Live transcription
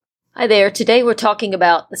Hi there. Today we're talking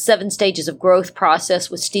about the 7 stages of growth process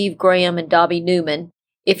with Steve Graham and Dobbie Newman.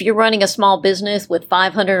 If you're running a small business with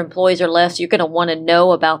 500 employees or less, you're going to want to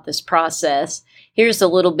know about this process. Here's a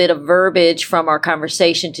little bit of verbiage from our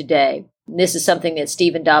conversation today. This is something that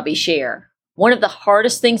Steve and Dobbie share. One of the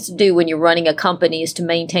hardest things to do when you're running a company is to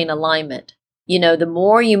maintain alignment. The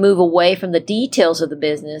more you move away from the details of the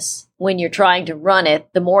business when you're trying to run it,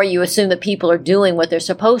 the more you assume that people are doing what they're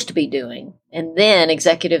supposed to be doing. And then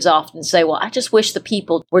executives often say, well, I just wish the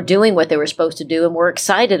people were doing what they were supposed to do and were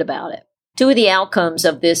excited about it. Two of the outcomes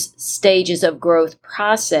of this stages of growth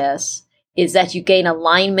process is that you gain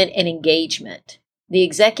alignment and engagement. The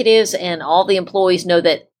executives and all the employees know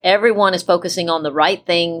that everyone is focusing on the right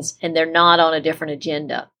things and they're not on a different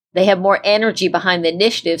agenda. They have more energy behind the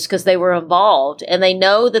initiatives because they were involved, and they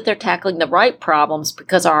know that they're tackling the right problems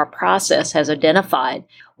because our process has identified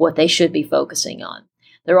what they should be focusing on.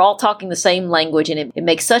 They're all talking the same language, and it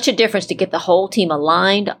makes such a difference to get the whole team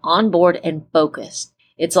aligned, on board, and focused.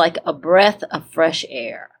 It's like a breath of fresh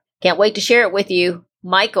air. Can't wait to share it with you.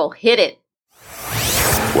 Michael, hit it.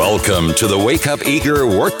 Welcome to the Wake Up Eager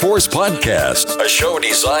Workforce Podcast, a show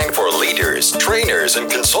designed for leaders, trainers, and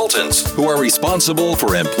consultants who are responsible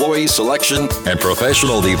for employee selection and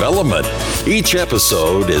professional development. Each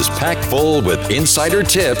episode is packed full with insider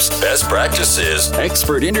tips, best practices,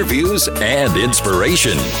 expert interviews, and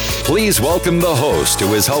inspiration. Please welcome the host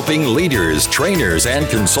who is helping leaders, trainers, and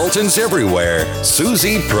consultants everywhere,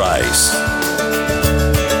 Susie Price.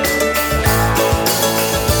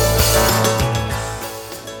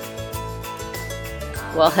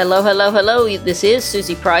 Well, hello. This is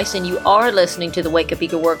Susie Price, and you are listening to the Wake Up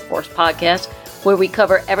Eager Workforce Podcast, where we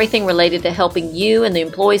cover everything related to helping you and the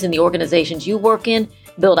employees in the organizations you work in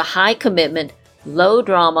build a high commitment, low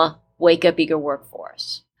drama, Wake Up Eager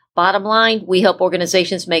workforce. Bottom line, we help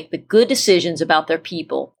organizations make the good decisions about their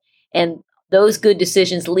people, and those good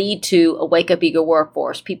decisions lead to a Wake Up Eager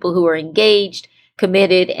workforce, people who are engaged,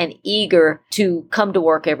 committed, and eager to come to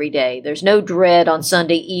work every day. There's no dread on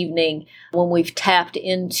Sunday evening when we've tapped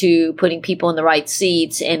into putting people in the right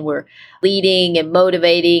seats and we're leading and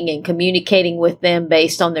motivating and communicating with them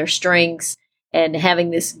based on their strengths and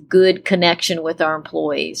having this good connection with our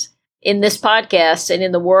employees. In this podcast and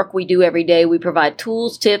in the work we do every day, we provide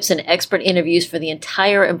tools, tips, and expert interviews for the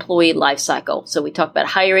entire employee life cycle. So we talk about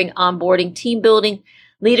hiring, onboarding, team building,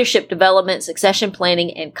 leadership development, succession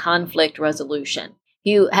planning, and conflict resolution.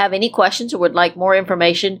 If you have any questions or would like more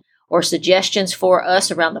information or suggestions for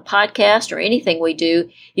us around the podcast or anything we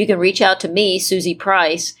do, you can reach out to me, Susie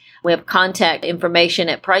Price. We have contact information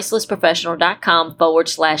at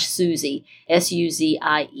pricelessprofessional.com/Susie,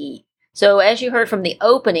 Suzie. So as you heard from the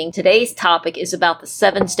opening, today's topic is about the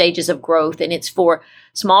 7 stages of growth, and it's for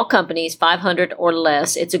small companies, 500 or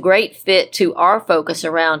less. It's a great fit to our focus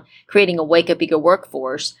around creating a Wake Up Eager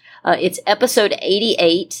workforce. It's episode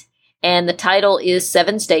 88, and the title is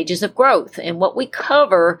 7 Stages of Growth. And what we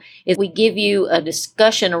cover is we give you a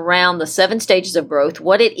discussion around the 7 stages of growth,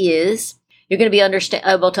 what it is. You're going to be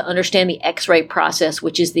able to understand the X-ray process,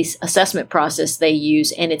 which is the assessment process they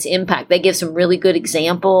use, and its impact. They give some really good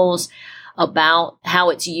examples about how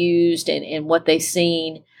it's used and what they've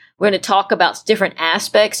seen. We're going to talk about different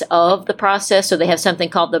aspects of the process. So they have something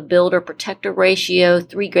called the builder-protector ratio,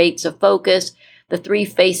 3 gates of focus, the 3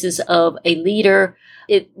 faces of a leader.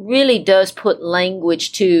 It really does put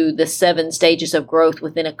language to the 7 stages of growth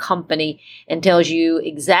within a company and tells you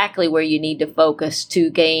exactly where you need to focus to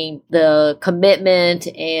gain the commitment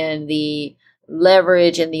and the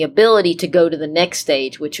leverage and the ability to go to the next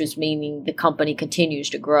stage, which is meaning the company continues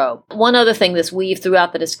to grow. One other thing that's weaved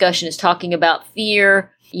throughout the discussion is talking about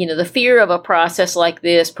fear. The fear of a process like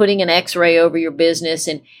this, putting an X-ray over your business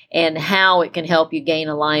and how it can help you gain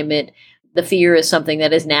alignment. The fear is something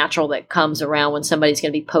that is natural that comes around when somebody's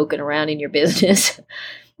going to be poking around in your business.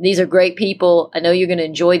 These are great people. I know you're going to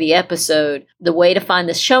enjoy the episode. The way to find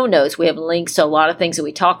the show notes, we have links to a lot of things that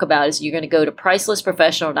we talk about, is you're going to go to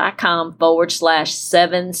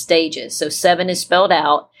pricelessprofessional.com/7 stages. So 7 is spelled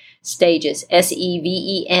out, stages,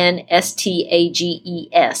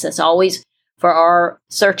 SEVENSTAGES. That's always for our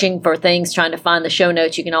searching for things, trying to find the show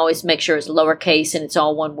notes. You can always make sure it's lowercase and it's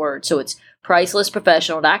all one word. So it's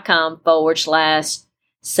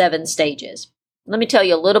pricelessprofessional.com/7 stages. Let me tell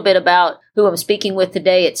you a little bit about who I'm speaking with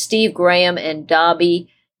today. It's Steve Graham and Dobbie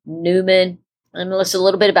Newman. I'm going to listen a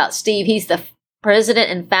little bit about Steve. He's the president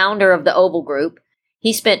and founder of the Oval Group.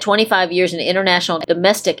 He spent 25 years in international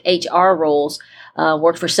domestic HR roles,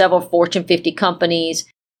 worked for several Fortune 50 companies.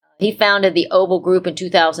 He founded the Oval Group in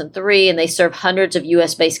 2003, and they serve hundreds of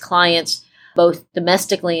U.S.-based clients, both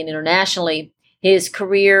domestically and internationally. His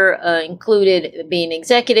career included being an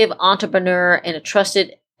executive, entrepreneur, and a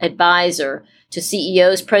trusted advisor to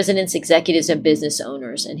CEOs, presidents, executives, and business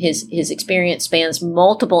owners. And his experience spans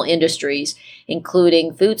multiple industries,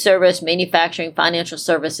 including food service, manufacturing, financial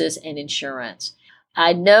services, and insurance.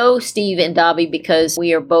 I know Steve and Dobbie because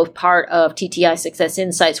we are both part of TTI Success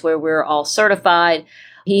Insights, where we're all certified.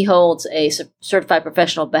 He holds a certified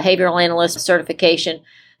professional behavioral analyst certification,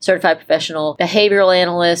 certified professional behavioral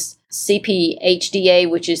analyst, CPHDA,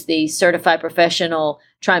 which is the certified professional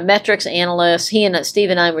trimetrics analyst. He and Steve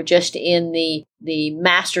and I were just in the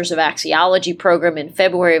Masters of Axiology program in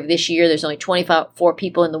February of this year. There's only 24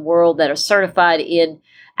 people in the world that are certified in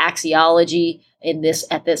axiology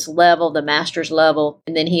at this level, the master's level.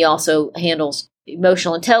 And then he also handles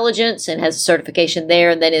emotional intelligence and has a certification there,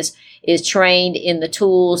 and then is trained in the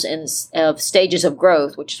tools and of stages of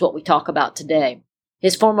growth, which is what we talk about today.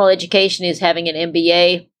 His formal education is having an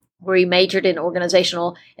MBA, where he majored in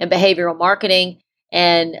organizational and behavioral marketing,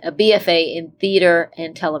 and a BFA in theater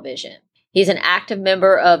and television. He's an active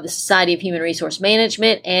member of the Society of Human Resource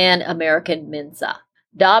Management and American Mensa.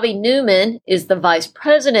 Dobbie Newman is the vice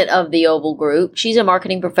president of the Oval Group. She's a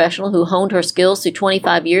marketing professional who honed her skills through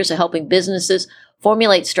 25 years of helping businesses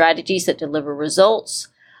formulate strategies that deliver results.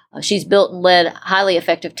 She's built and led highly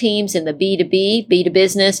effective teams in the B2B,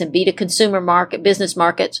 B2Business, and B2Consumer business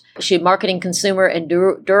markets. She's marketing consumer and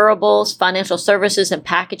durables, financial services, and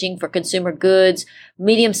packaging for consumer goods,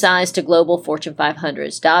 medium-sized to global Fortune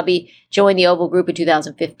 500s. Dobbie joined the Oval Group in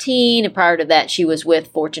 2015, and prior to that, she was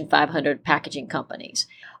with Fortune 500 packaging companies.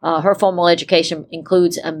 Her formal education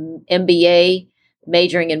includes an MBA,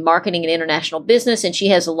 majoring in marketing and international business, and she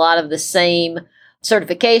has a lot of the same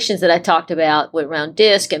certifications that I talked about around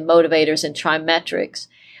DISC and motivators and trimetrics.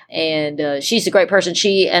 And she's a great person.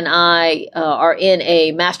 She and I are in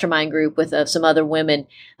a mastermind group with some other women.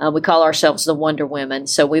 We call ourselves the Wonder Women.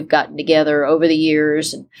 So we've gotten together over the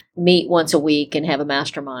years and meet once a week and have a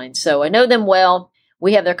mastermind. So I know them well.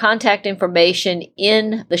 We have their contact information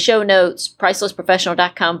in the show notes,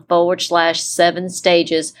 pricelessprofessional.com/7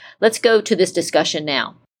 stages. Let's go to this discussion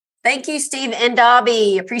now. Thank you, Steve and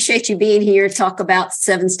Dobbie. Appreciate you being here to talk about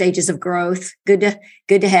 7 stages of growth. Good to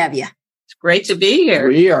have you. It's great to be here.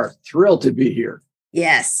 We are thrilled to be here.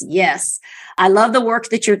 Yes. I love the work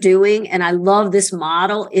that you're doing, and I love this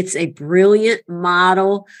model. It's a brilliant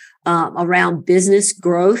model around business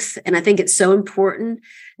growth, and I think it's so important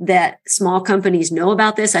that small companies know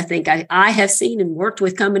about this. I think I have seen and worked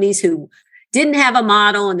with companies who didn't have a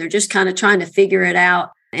model, and they're just kind of trying to figure it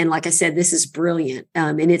out. And like I said, this is brilliant.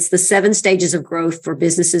 And it's the 7 stages of growth for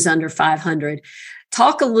businesses under 500.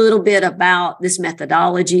 Talk a little bit about this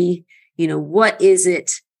methodology. What is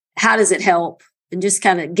it? How does it help? And just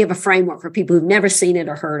kind of give a framework for people who've never seen it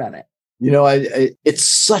or heard of it. It's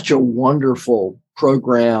such a wonderful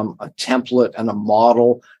program, a template, and a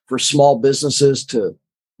model for small businesses to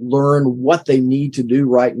learn what they need to do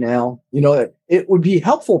right now. It would be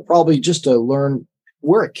helpful probably just to learn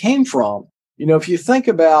where it came from. If you think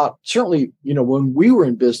about, certainly, when we were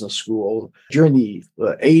in business school during the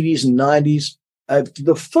 80s and 90s,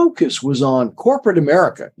 the focus was on corporate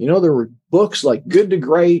America. There were books like Good to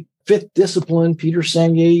Great, Fifth Discipline, Peter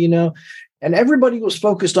Senge, and everybody was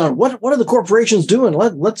focused on what are the corporations doing?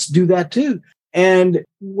 Let's do that too. And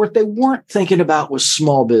what they weren't thinking about was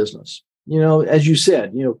small business. As you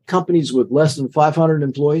said, companies with less than 500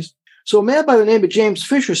 employees. So a man by the name of James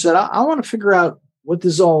Fisher said, I want to figure out what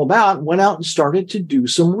this is all about, went out and started to do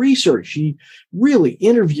some research. He really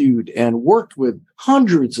interviewed and worked with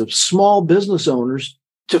hundreds of small business owners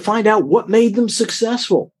to find out what made them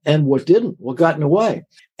successful and what didn't, what got in the way.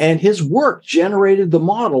 And his work generated the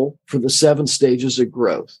model for the 7 stages of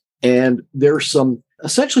growth. And there's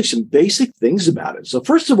essentially some basic things about it. So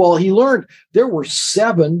first of all, he learned there were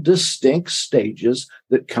 7 distinct stages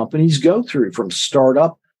that companies go through, from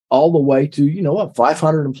startup all the way to, a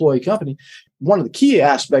 500 employee company. One of the key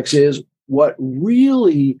aspects is what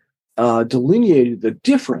really delineated the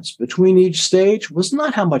difference between each stage was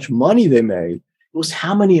not how much money they made, it was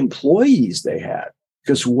how many employees they had.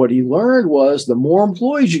 Because what he learned was the more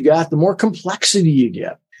employees you got, the more complexity you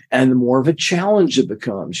get, and the more of a challenge it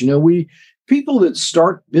becomes. People that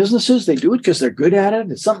start businesses, they do it because they're good at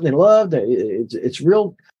it. It's something they love. It's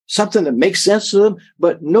real something that makes sense to them,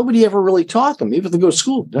 but nobody ever really taught them. Even if they go to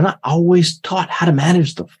school, they're not always taught how to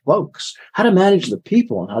manage the folks, how to manage the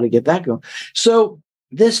people, and how to get that going. So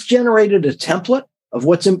this generated a template of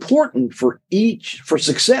what's important for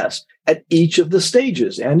success at each of the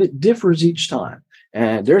stages, and it differs each time.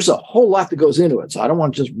 And there's a whole lot that goes into it, so I don't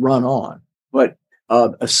want to just run on. But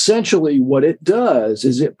Essentially, what it does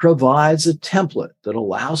is it provides a template that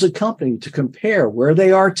allows a company to compare where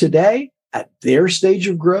they are today at their stage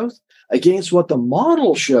of growth against what the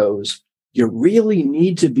model shows you really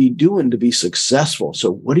need to be doing to be successful. So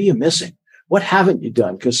what are you missing? What haven't you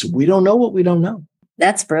done? Because we don't know what we don't know.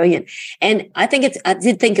 That's brilliant. And I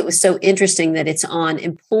did think it was so interesting that it's on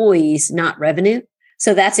employees, not revenue.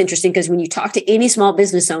 So that's interesting because when you talk to any small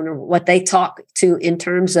business owner, what they talk to in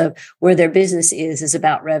terms of where their business is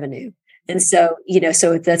about revenue. And so,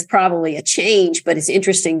 so that's probably a change, but it's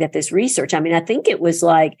interesting that this research, I think it was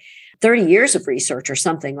like 30 years of research or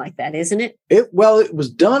something like that, isn't it? It was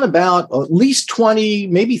done about at least 20,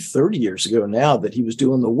 maybe 30 years ago now that he was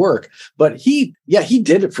doing the work. But he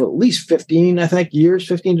did it for at least 15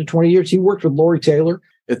 to 20 years. He worked with Lori Taylor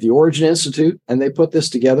at the Origin Institute, and they put this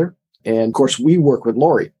together. And of course, we work with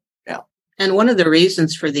Lori now. And one of the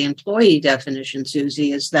reasons for the employee definition,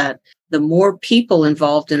 Susie, is that the more people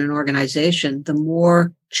involved in an organization, the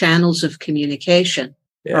more channels of communication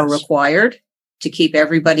are required to keep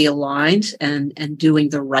everybody aligned and doing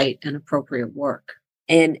the right and appropriate work.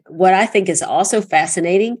 And what I think is also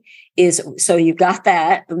fascinating is, so you've got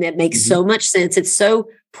that, and that makes so much sense. It's so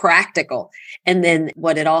practical. And then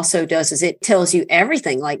what it also does is it tells you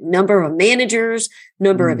everything, like number of managers,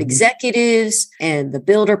 number of executives, and the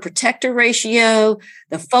builder protector ratio,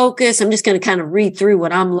 the focus. I'm just going to kind of read through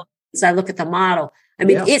what I'm looking as I look at the model.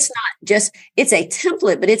 It's not just, it's a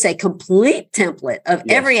template, but it's a complete template of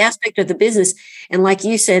every aspect of the business. And like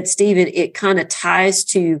you said, Steve, it kind of ties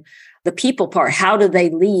to the people part. How do they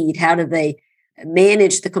lead? How do they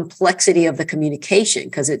manage the complexity of the communication?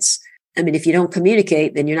 Because if you don't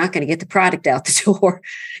communicate, then you're not going to get the product out the door.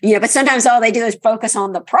 But sometimes all they do is focus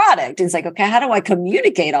on the product. It's like, okay, how do I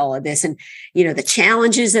communicate all of this? And, the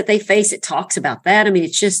challenges that they face, it talks about that.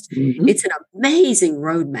 It's just, it's an amazing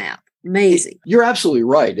roadmap. Amazing. You're absolutely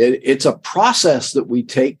right. It's a process that we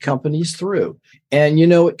take companies through. And,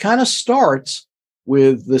 it kind of starts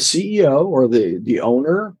with the CEO or the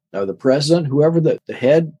owner or the president, whoever the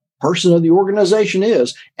head person of the organization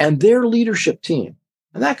is, and their leadership team.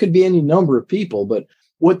 And that could be any number of people. But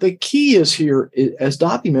what the key is here, as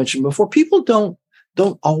Dobbie mentioned before, people don't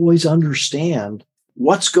always understand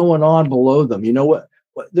what's going on below them.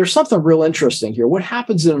 There's something real interesting here. What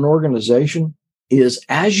happens in an organization is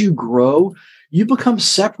as you grow, you become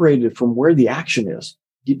separated from where the action is.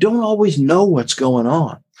 You don't always know what's going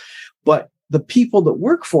on, but the people that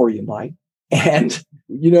work for you might. And,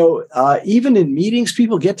 even in meetings,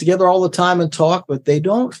 people get together all the time and talk, but they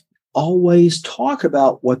don't always talk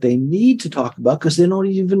about what they need to talk about because they don't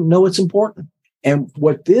even know it's important. And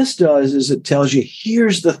what this does is it tells you,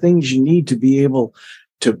 here's the things you need to be able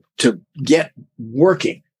to get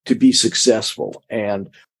working to be successful. And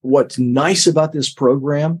what's nice about this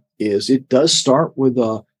program is it does start with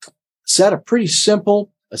a set of pretty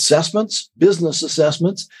simple assessments, business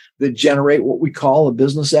assessments that generate what we call a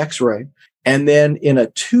business X-ray. And then in a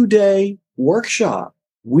 2-day workshop,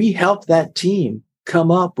 we help that team come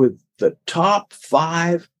up with the top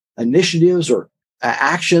 5 initiatives or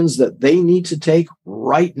actions that they need to take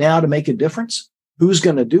right now to make a difference. Who's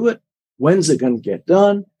going to do it? When's it going to get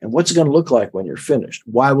done? And what's it going to look like when you're finished?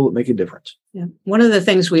 Why will it make a difference? Yeah. One of the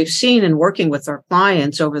things we've seen in working with our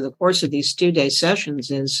clients over the course of these 2-day sessions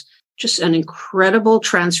is just an incredible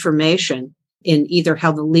transformation in either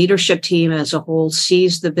how the leadership team as a whole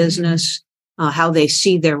sees the business, how they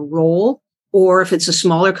see their role, or if it's a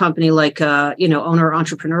smaller company like owner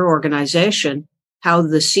entrepreneur organization, how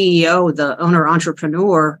the CEO, the owner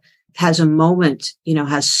entrepreneur has a moment,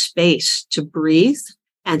 has space to breathe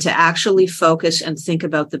and to actually focus and think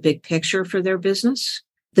about the big picture for their business.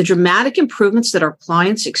 The dramatic improvements that our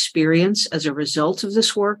clients experience as a result of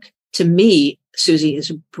this work, to me, Susie,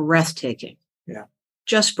 is breathtaking. Yeah.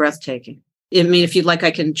 Just breathtaking. If you'd like,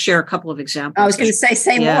 I can share a couple of examples. I was going to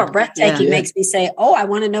say more. Breathtaking makes me say, oh, I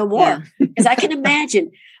want to know more. Because I can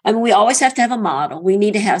imagine. We always have to have a model. We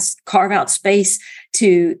need to carve out space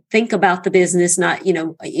to think about the business. Not,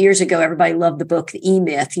 years ago, everybody loved the book, The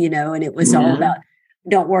E-Myth, and it was all about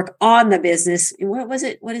don't work on the business. What was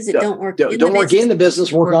it? What is it? Don't work in the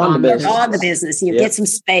business, work on the business. On the business. Get some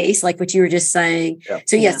space, like what you were just saying. Yep.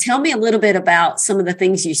 So tell me a little bit about some of the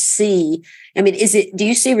things you see. Do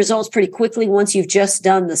you see results pretty quickly once you've just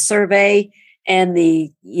done the survey and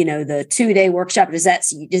the 2-day workshop?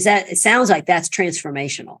 It sounds like that's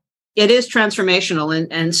transformational. It is transformational.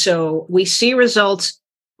 And so we see results,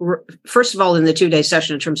 first of all, in the 2-day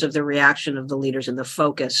session in terms of the reaction of the leaders and the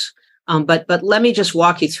focus. But let me just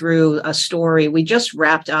walk you through a story. We just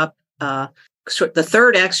wrapped up the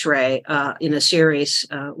third X-ray in a series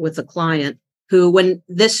with a client who, when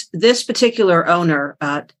this particular owner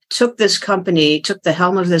took the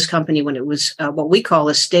helm of this company when it was what we call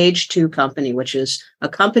a stage 2 company, which is a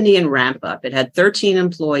company in ramp up. It had 13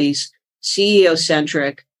 employees, CEO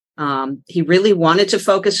centric. He really wanted to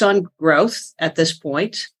focus on growth at this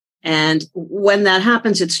point. And when that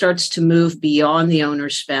happens, it starts to move beyond the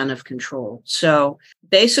owner's span of control. So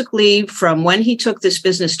basically, from when he took this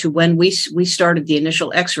business to when we started the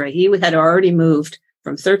initial X-ray, he had already moved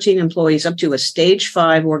from 13 employees up to a stage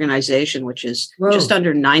 5 organization, which is just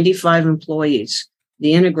under 95 employees,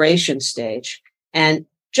 the integration stage. And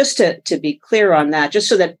just to be clear on that, just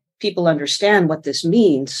so that people understand what this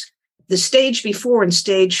means, the stage before, in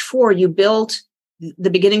stage 4, you build the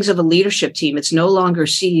beginnings of a leadership team. It's no longer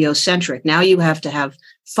CEO centric. Now you have to have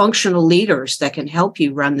functional leaders that can help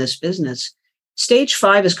you run this business. Stage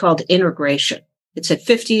 5 is called integration. It's at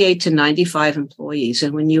 58 to 95 employees.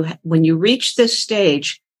 And when you reach this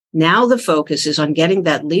stage, now the focus is on getting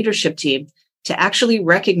that leadership team to actually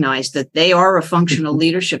recognize that they are a functional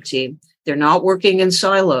leadership team. They're not working in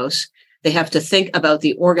silos. They have to think about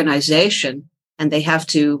the organization, and they have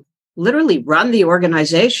to literally run the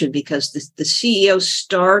organization, because the CEO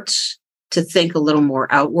starts to think a little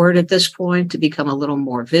more outward at this point, to become a little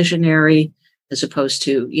more visionary, as opposed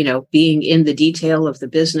to, being in the detail of the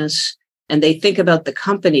business. And they think about the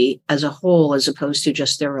company as a whole, as opposed to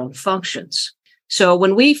just their own functions. So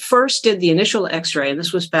when we first did the initial X-ray, and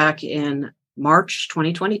this was back in March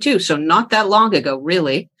 2022, so not that long ago,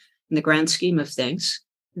 really, in the grand scheme of things,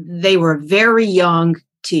 they were a very young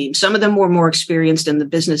team. Some of them were more experienced in the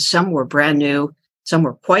business. Some were brand new. Some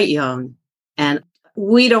were quite young. And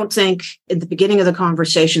we don't think at the beginning of the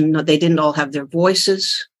conversation, they didn't all have their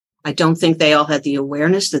voices. I don't think they all had the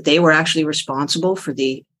awareness that they were actually responsible for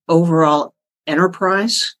the overall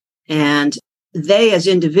enterprise. And they, as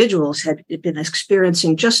individuals, had been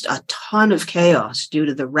experiencing just a ton of chaos due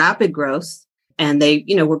to the rapid growth. And they,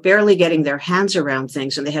 were barely getting their hands around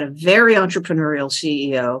things. And they had a very entrepreneurial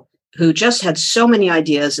CEO who just had so many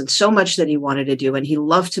ideas and so much that he wanted to do. And he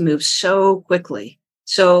loved to move so quickly.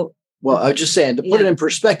 So, well, I was just saying, to put it in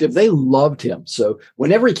perspective, they loved him. So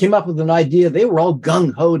whenever he came up with an idea, they were all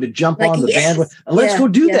gung-ho to jump on the bandwagon. And let's go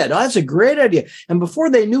do that. Oh, that's a great idea. And before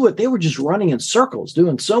they knew it, they were just running in circles,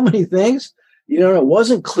 doing so many things. It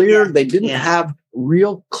wasn't clear. They didn't have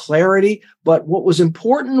real clarity. But what was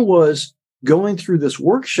important was going through this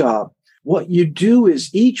workshop. What you do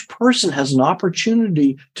is each person has an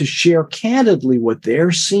opportunity to share candidly what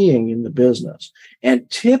they're seeing in the business. And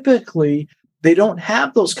typically, they don't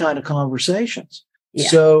have those kind of conversations. Yeah.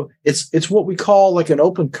 So it's what we call like an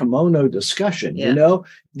open kimono discussion.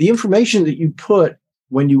 The information that you put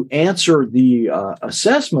when you answer the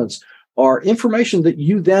assessments are information that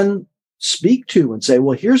you then speak to and say,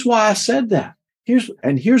 well, here's why I said that.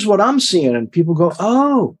 Here's what I'm seeing. And people go,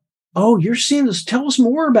 oh, you're seeing this. Tell us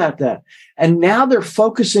more about that. And now they're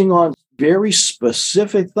focusing on very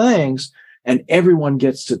specific things, and everyone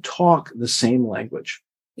gets to talk the same language.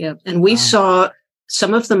 Yeah. And we saw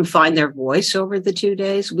some of them find their voice over the 2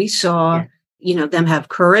 days. We saw, them have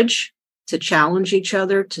courage to challenge each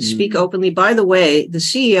other, to speak openly. By the way, the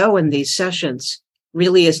CEO in these sessions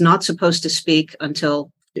really is not supposed to speak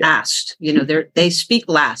until asked. They speak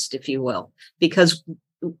last, if you will, because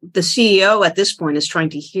the CEO at this point is trying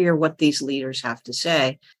to hear what these leaders have to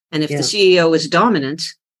say. And if the CEO is dominant,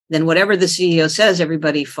 then whatever the CEO says,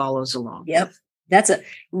 everybody follows along. Yep. That's a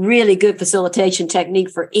really good facilitation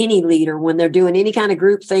technique for any leader when they're doing any kind of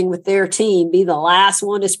group thing with their team. Be the last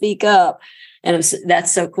one to speak up. And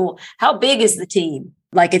that's so cool. How big is the team?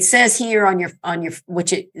 Like it says here on your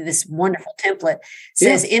this wonderful template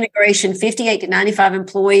says integration 58 to 95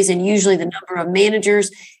 employees, and usually the number of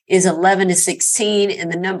managers is 11 to 16,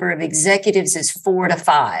 and the number of executives is 4 to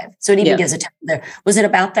 5. So it even gives a template there. Was it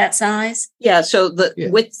about that size? Yeah. So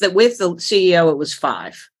with the CEO, it was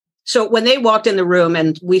 5. So when they walked in the room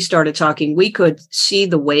and we started talking, we could see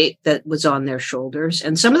the weight that was on their shoulders,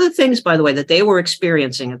 and some of the things, by the way, that they were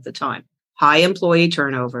experiencing at the time: high employee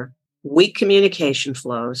turnover, weak communication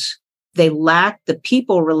flows. They lack the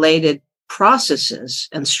people-related processes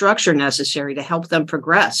and structure necessary to help them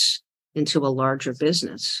progress into a larger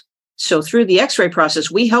business. So through the X-ray process,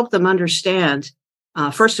 we helped them understand,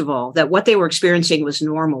 first of all, that what they were experiencing was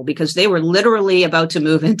normal, because they were literally about to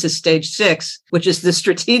move into stage 6, which is the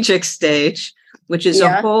strategic stage, which is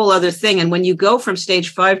a whole other thing. And when you go from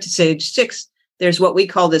stage 5 to stage 6, there's what we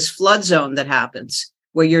call this flood zone that happens,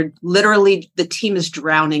 where you're literally, the team is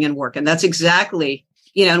drowning in work. And that's exactly,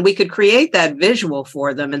 and we could create that visual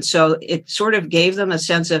for them. And so it sort of gave them a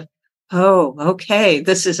sense of, oh, okay,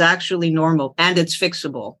 this is actually normal and it's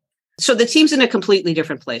fixable. So the team's in a completely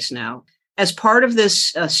different place now. as part of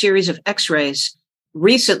this series of X-rays,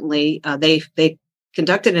 recently they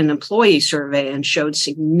conducted an employee survey and showed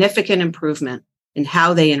significant improvement in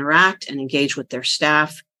how they interact and engage with their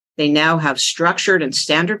staff. They now have structured and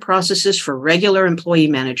standard processes for regular employee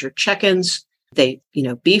manager check-ins. They,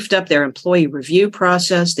 beefed up their employee review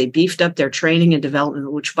process. They beefed up their training and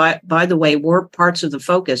development, which by the way, were parts of the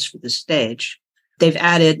focus for the stage. They've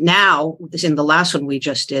added now, in the last one we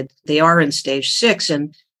just did, they are in stage 6,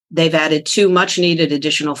 and they've added 2 much needed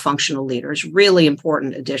additional functional leaders, really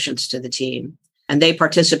important additions to the team. And they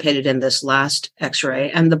participated in this last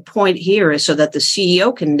X-ray. And the point here is so that the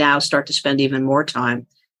CEO can now start to spend even more time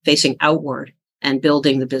facing outward and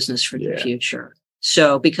building the business for the future.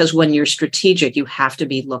 So, because when you're strategic, you have to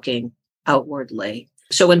be looking outwardly.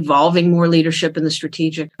 So involving more leadership in the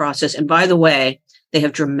strategic process. And by the way, they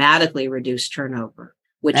have dramatically reduced turnover,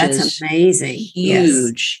 which is amazing.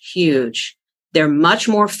 Huge. They're much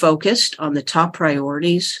more focused on the top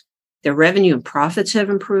priorities. Their revenue and profits have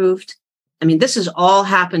improved. I mean, this has all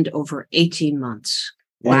happened over 18 months.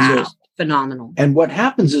 Wow. Phenomenal. And what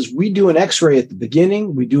happens is we do an X-ray at the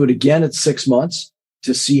beginning. We do it again at 6 months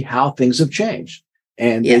to see how things have changed.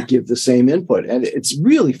 And they give the same input. And it's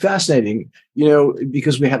really fascinating,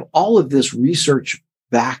 because we have all of this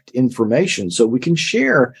research-backed information. So we can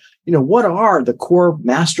share, what are the core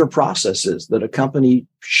master processes that a company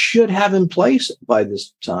should have in place by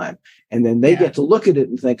this time? And then they get to look at it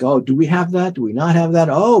and think, oh, do we have that? Do we not have that?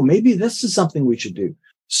 Oh, maybe this is something we should do.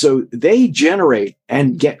 So they generate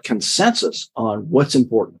and get consensus on what's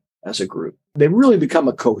important as a group. They really become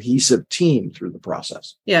a cohesive team through the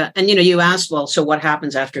process. Yeah. And, you asked, well, so what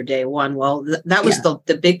happens after day 1? Well, that was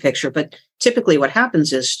the big picture. But typically what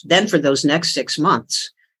happens is then for those next 6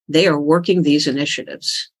 months, they are working these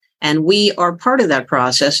initiatives. And we are part of that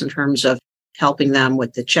process in terms of helping them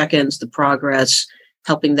with the check-ins, the progress,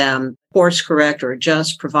 helping them course correct or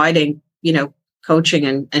adjust, providing,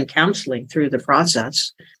 coaching and counseling through the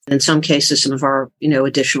process. And in some cases, some of our,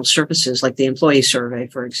 additional services like the employee survey,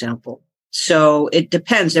 for example. So it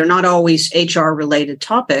depends. They're not always HR related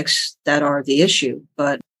topics that are the issue,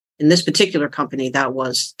 but in this particular company, that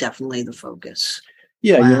was definitely the focus.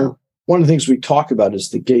 Yeah. Wow. One of the things we talk about is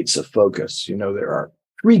the gates of focus. There are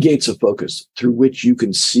 3 gates of focus through which you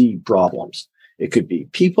can see problems. It could be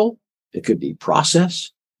people, it could be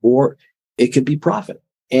process, or it could be profit.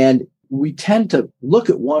 And we tend to look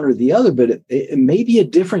at one or the other, but it may be a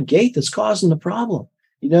different gate that's causing the problem.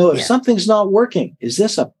 If something's not working, is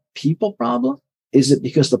this a people problem? Is it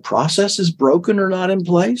because the process is broken or not in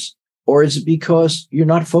place? Or is it because you're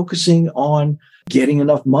not focusing on getting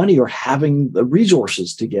enough money or having the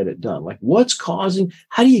resources to get it done? Like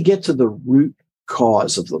how do you get to the root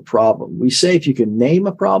cause of the problem? We say if you can name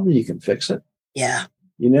a problem, you can fix it. Yeah.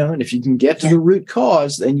 And if you can get to the root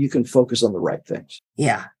cause, then you can focus on the right things.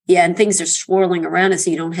 Yeah. Yeah. And things are swirling around us.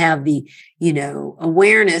 So you don't have the,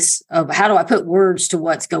 awareness of how do I put words to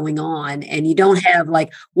what's going on? And you don't have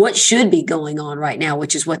what should be going on right now,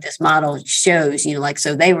 which is what this model shows,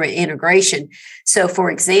 so they were integration. So for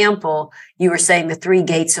example, you were saying the 3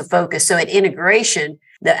 gates of focus. So at integration,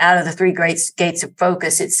 out of the 3 gates of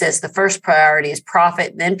focus, it says the first priority is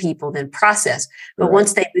profit, then people, then process. But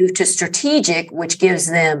once they move to strategic, which gives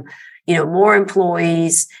them, more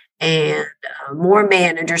employees and more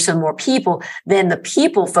managers, so more people, then the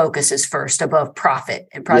people focus is first above profit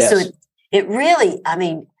and process. Yes. So it really,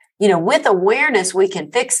 with awareness, we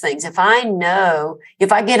can fix things. If I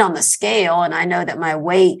get on the scale and I know that my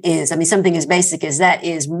weight is, something as basic as that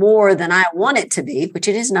is more than I want it to be, which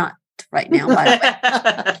it is not right now, by the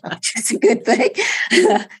way. It's a good thing.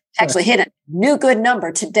 Actually hit a new good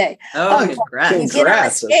number today. Oh, congrats. If you get on the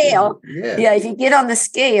scale, if you get on the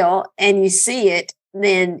scale and you see it,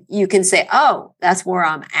 then you can say, oh, that's where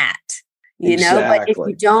I'm at. But if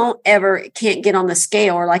you can't get on the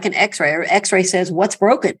scale or like an X-ray, or X-ray says what's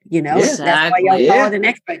broken, that's why y'all call it an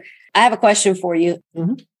X-ray. I have a question for you.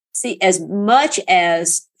 Mm-hmm. See, as much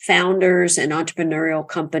as founders and entrepreneurial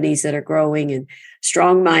companies that are growing and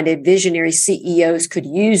strong-minded visionary CEOs could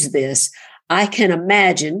use this, I can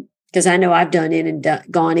imagine, because I know I've gone in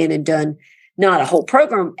and done not a whole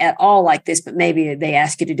program at all like this, but maybe they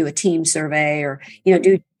ask you to do a team survey or,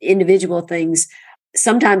 do individual things.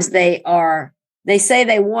 Sometimes they say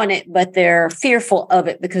they want it, but they're fearful of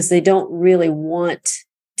it because they don't really want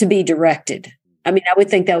to be directed. I would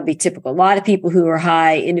think that would be typical. A lot of people who are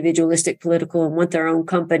high individualistic, political, and want their own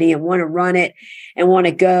company and want to run it and want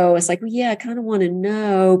to go. It's like, well, yeah, I kind of want to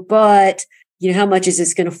know, but how much is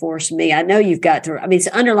this going to force me? I know you've got to, it's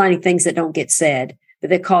underlining things that don't get said, but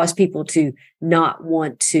that cause people to not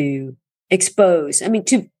want to Exposed. I mean,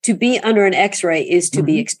 to be under an X-ray is to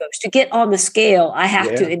be exposed. To get on the scale, I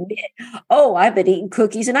have to admit, I've been eating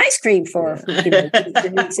cookies and ice cream for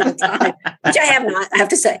weeks at a time, which I have not. I have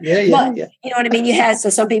to say, but you know what I mean. You have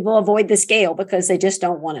some people avoid the scale because they just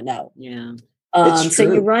don't want to know. Yeah. So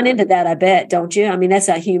you run into that, I bet, don't you? I mean, that's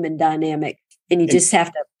a human dynamic, and you just have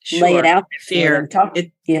to lay it out there.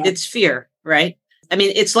 Fear. It's fear, right? I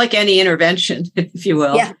mean, it's like any intervention, if you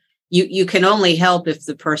will. Yeah. You can only help if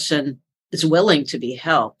the person is willing to be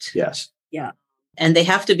helped. Yes. Yeah. And they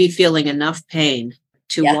have to be feeling enough pain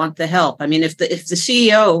to want the help. I mean, if the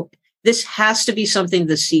CEO, this has to be something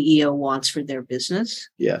the CEO wants for their business.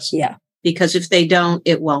 Yes. Yeah. Because if they don't,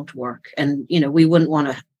 it won't work. And, we wouldn't want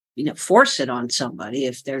to, force it on somebody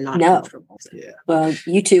if they're not comfortable. Yeah. Well,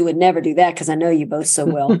 you two would never do that because I know you both so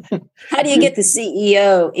well. How do you get the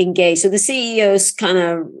CEO engaged? So the CEO's kind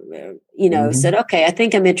of, said, okay, I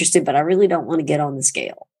think I'm interested, but I really don't want to get on the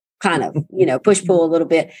scale. Kind of, push pull a little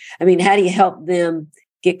bit. I mean, how do you help them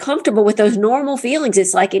get comfortable with those normal feelings?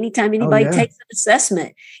 It's like anytime anybody takes an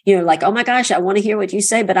assessment, like, oh my gosh, I want to hear what you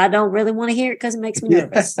say, but I don't really want to hear it because it makes me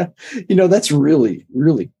nervous. That's really,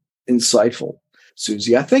 really insightful,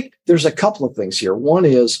 Susie. I think there's a couple of things here. One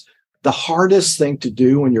is the hardest thing to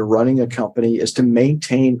do when you're running a company is to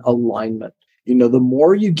maintain alignment. The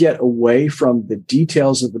more you get away from the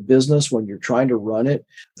details of the business when you're trying to run it,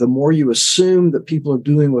 the more you assume that people are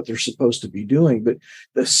doing what they're supposed to be doing. But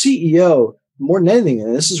the CEO, more than anything,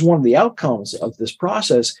 and this is one of the outcomes of this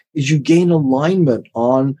process, is you gain alignment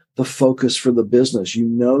on the focus for the business. You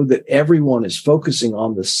know that everyone is focusing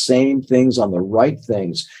on the same things, on the right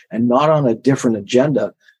things, and not on a different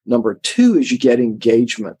agenda. Number two is you get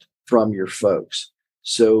engagement from your folks.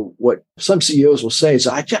 So what some CEOs will say is,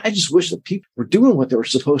 I just wish that people were doing what they were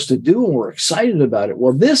supposed to do and were excited about it.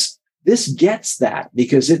 Well, this gets that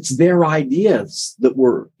because it's their ideas that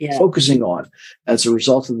we're focusing on as a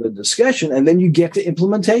result of the discussion. And then you get to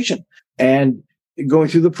implementation and going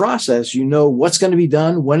through the process, what's going to be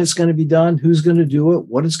done, when it's going to be done, who's going to do it,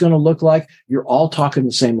 what it's going to look like. You're all talking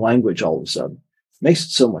the same language all of a sudden. Makes it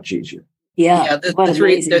so much easier. Yeah.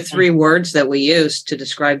 The three words that we use to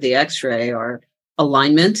describe the X-ray are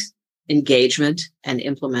alignment, engagement, and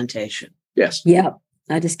implementation. Yes. Yep.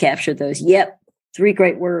 I just captured those. Yep. 3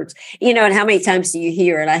 great words. And how many times do you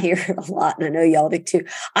hear it? I hear it a lot, and I know y'all do too.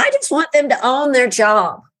 I just want them to own their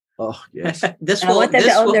job. Oh, yes.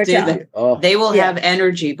 They will have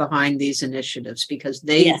energy behind these initiatives because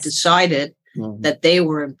they decided that they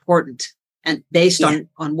were important and based on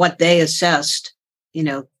what they assessed,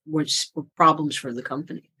 were problems for the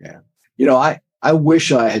company. Yeah. I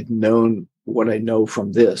wish I had known what I know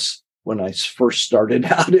from this when I first started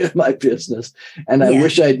out in my business. And I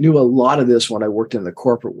wish I knew a lot of this when I worked in the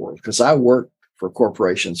corporate world, because I worked for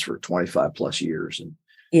corporations for 25 plus years. And,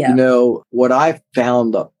 what I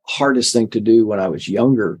found the hardest thing to do when I was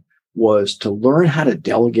younger was to learn how to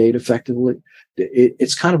delegate effectively.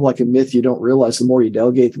 It's kind of like a myth. You don't realize the more you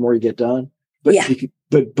delegate, the more you get done.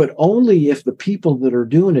 But only if the people that are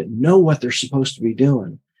doing it know what they're supposed to be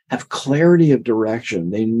doing, have clarity of direction.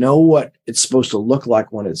 They know what it's supposed to look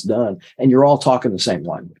like when it's done. And you're all talking the same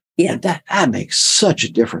language. Yeah. And that makes such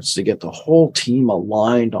a difference to get the whole team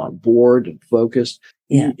aligned on board and focused.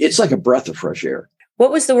 Yeah. It's like a breath of fresh air.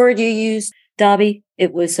 What was the word you used, Dobbie?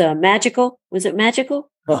 It was magical. Was it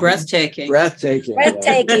magical? Breathtaking. Breathtaking.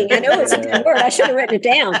 Breathtaking. Yeah. I know it's a good word. I should have written it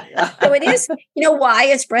down. So it is, why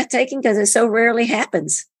it's breathtaking? Because it so rarely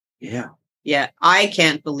happens. Yeah. Yeah, I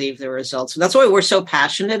can't believe the results. That's why we're so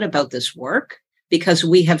passionate about this work, because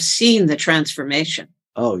we have seen the transformation.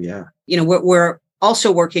 Oh, yeah. We're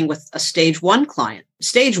also working with a stage 1 client.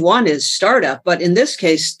 Stage 1 is startup, but in this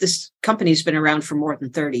case, this company's been around for more than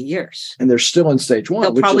 30 years. And they're still in stage 1.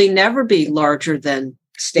 They'll probably never be larger than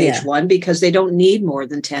stage 1 because they don't need more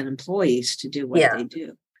than 10 employees to do what they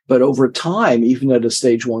do. But over time, even at a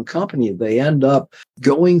stage 1 company, they end up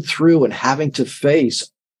going through and having to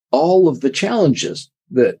face all of the challenges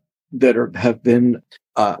that have been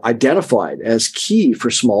identified as key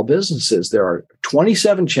for small businesses. There are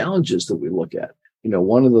 27 challenges that we look at.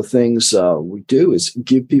 One of the things we do is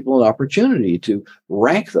give people an opportunity to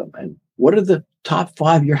rank them. And what are the top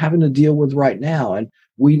 5 you're having to deal with right now? And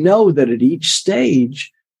we know that at each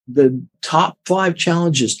stage, the top 5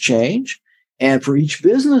 challenges change. And for each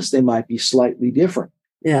business, they might be slightly different.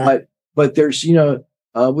 Yeah. But there's,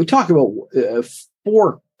 we talk about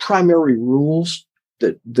 4 primary rules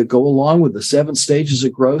that go along with the 7 stages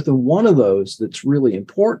of growth. And one of those that's really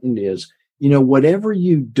important is, whatever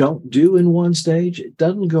you don't do in one stage, it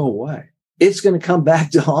doesn't go away. it's going to come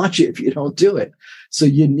back to haunt you if you don't do it. So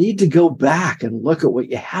you need to go back and look at what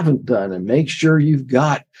you haven't done and make sure you've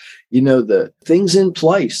got, the things in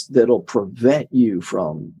place that'll prevent you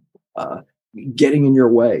from getting in your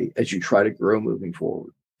way as you try to grow moving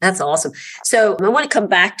forward. That's awesome. So I want to come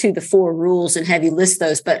back to the 4 rules and have you list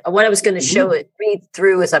those. But what I was going to read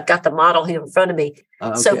through is I've got the model here in front of me.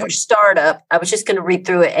 Okay. So for startup, I was just going to read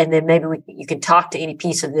through it and then maybe you can talk to any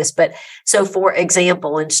piece of this. But so for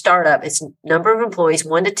example, in startup, it's number of employees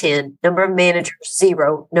 1 to 10, number of managers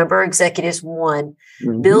 0, number of executives 1,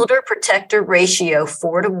 builder protector ratio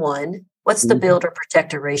 4 to 1. What's the builder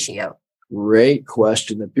protector ratio? Great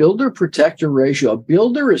question. The builder protector ratio. A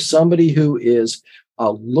builder is somebody who is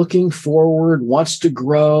looking forward, wants to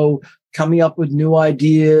grow, coming up with new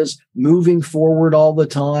ideas, moving forward all the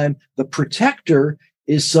time. The protector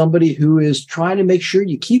is somebody who is trying to make sure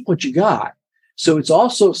you keep what you got. So it's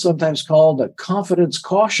also sometimes called a confidence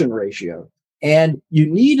caution ratio. And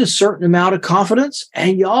you need a certain amount of confidence,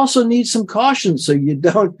 and you also need some caution so you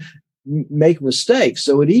don't make mistakes.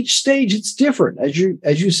 So at each stage, it's different. As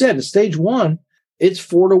you said, at stage 1, it's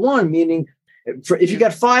 4 to 1, meaning if you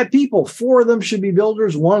got 5 people, 4 of them should be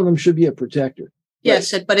builders, 1 of them should be a protector.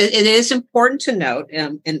 Yes, but it is important to note,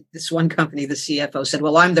 in this one company, the CFO said,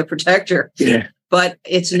 well, I'm the protector. Yeah. But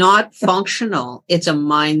it's not functional. It's a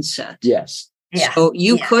mindset. Yes. Yeah. So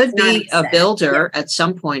you could be a builder at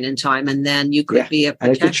some point in time, and then you could be a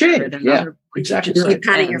protector at another point. Exactly. Just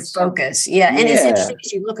kind of your focus. Yeah. And it's interesting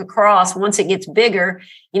as you look across, once it gets bigger,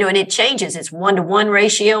 and it changes. It's 1 to 1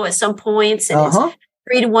 ratio at some points. And it's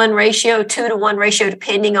 3 to 1 ratio, 2 to 1 ratio,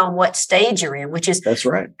 depending on what stage you're in, which is that's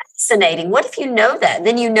right. Fascinating. What if you know that?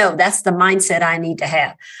 Then that's the mindset I need to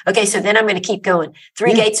have. Okay, so then I'm going to keep going.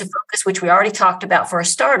 3 gates of focus, which we already talked about for a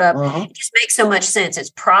startup. It just makes so much sense. It's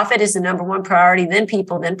profit is the number 1 priority, then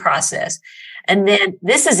people, then process. And then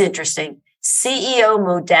this is interesting. CEO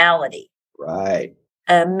modality. Right.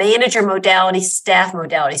 Manager modality, staff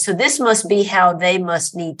modality. So this must be how they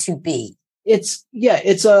must need to be. It's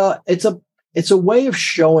a way of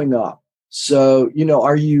showing up. So,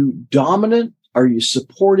 are you dominant? Are you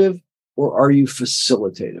supportive? Or are you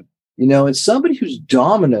facilitative? And somebody who's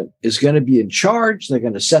dominant is going to be in charge. They're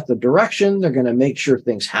going to set the direction. They're going to make sure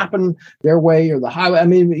things happen their way or the highway. I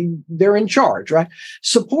mean, they're in charge, right?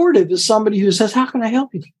 Supportive is somebody who says, how can I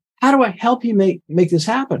help you? How do I help you make this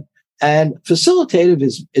happen? And facilitative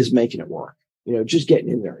is making it work. Just getting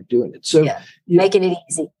in there and doing it. So making it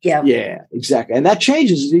easy. Yeah. Yeah, exactly. And that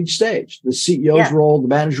changes at each stage, the CEO's role, the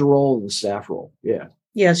manager role, and the staff role. Yeah.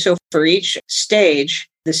 Yeah. So for each stage,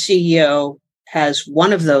 the CEO has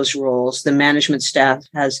one of those roles. The management staff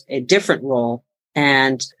has a different role,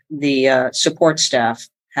 and the support staff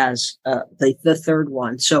has the third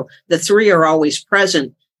one. So the 3 are always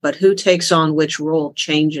present, but who takes on which role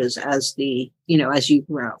changes as as you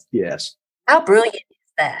grow. Yes. How brilliant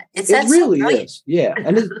is that? It really is. Yeah.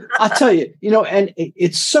 And I'll tell you, and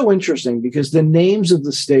it's so interesting because the names of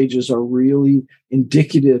the stages are really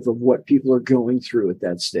indicative of what people are going through at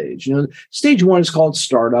that stage. Stage 1 is called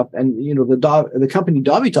startup. And, the company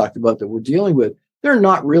Dobbie talked about that we're dealing with, they're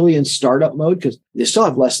not really in startup mode because they still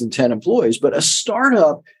have less than 10 employees. But a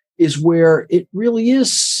startup is where it really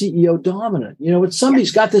is CEO dominant. It's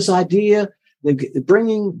somebody's got this idea, they're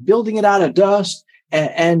building it out of dust.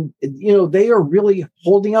 And they are really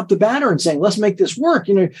holding up the banner and saying, let's make this work,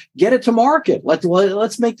 get it to market.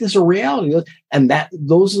 Let's make this a reality. And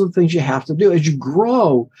those are the things you have to do as you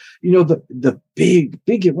grow. The big,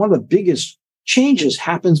 one of the biggest changes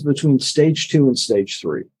happens between stage 2 and stage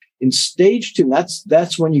 3. In stage 2,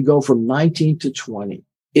 that's when you go from 19 to 20.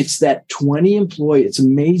 It's that 20 employee. It's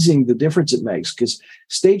amazing the difference it makes because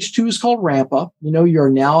stage 2 is called ramp up. You're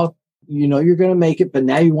now you're going to make it, but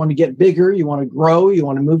now you want to get bigger. You want to grow. You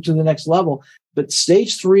want to move to the next level. But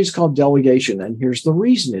stage 3 is called delegation. And here's the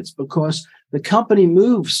reason. It's because the company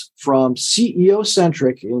moves from CEO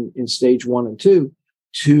centric in stage 1 and 2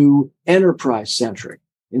 to enterprise centric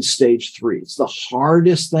in stage 3. It's the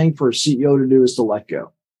hardest thing for a CEO to do is to let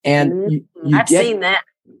go. And I've seen that.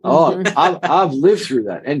 Oh, I've lived through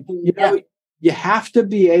that. And you have to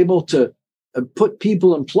be able to put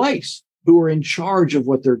people in place who are in charge of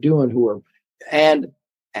what they're doing, and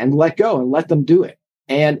let go and let them do it.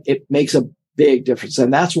 And it makes a big difference.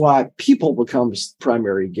 And that's why people becomes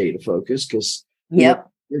primary gate of focus because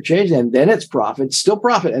you're changing. And then it's profit, still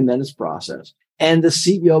profit, and then it's process. And the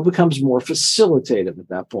CEO becomes more facilitative at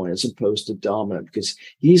that point as opposed to dominant because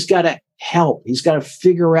he's got to help. He's got to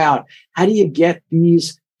figure out how do you get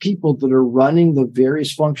these people that are running the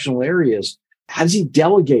various functional areas, how does he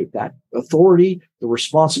delegate that authority, the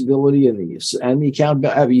responsibility, and the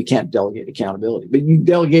accountability? You can't delegate accountability, but you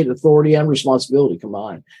delegate authority and responsibility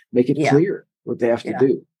combined. Make it clear what they have to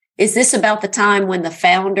do. Is this about the time when the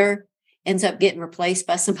founder ends up getting replaced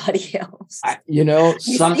by somebody else?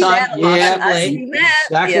 Sometimes,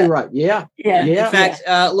 exactly right. Yeah. In fact,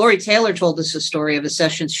 Lori Taylor told us a story of a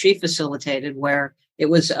session she facilitated where it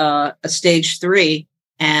was a stage 3,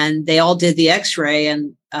 and they all did the X-ray.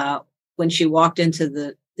 And when she walked into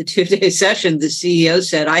the 2-day session, the CEO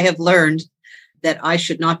said, "I have learned that I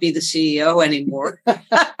should not be the CEO anymore."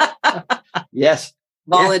 Yes.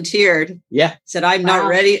 Volunteered. Yeah. Said, "I'm not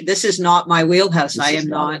ready. This is not my wheelhouse. I am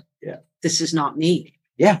not. Yeah. This is not me."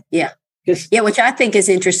 Yeah. Yeah, which I think is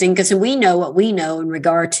interesting because we know what we know in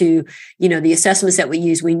regard to, the assessments that we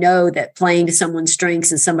use. We know that playing to someone's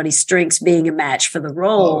strengths and somebody's strengths being a match for the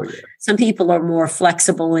role. Oh, yeah. Some people are more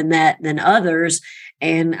flexible in that than others.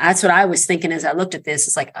 And that's what I was thinking as I looked at this.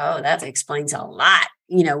 It's like, oh, that explains a lot,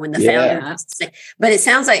 when the founder. But it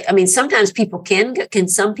sounds like, sometimes people can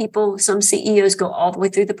some CEOs go all the way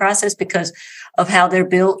through the process because of how they're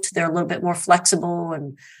built. They're a little bit more flexible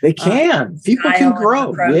and they can. People can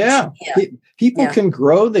grow. People can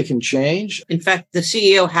grow. They can change. In fact, the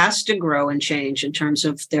CEO has to grow and change in terms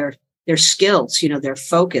of their skills, their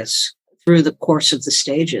focus through the course of the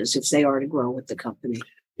stages if they are to grow with the company.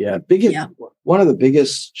 Yeah. One of the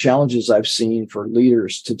biggest challenges I've seen for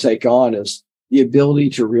leaders to take on is the ability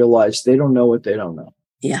to realize they don't know what they don't know.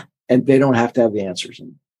 Yeah. And they don't have to have the answers.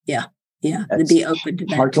 Yeah. Yeah. And be open to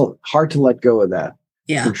that. Hard to let go of that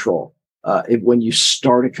control. When you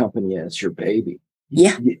start a company and it's your baby.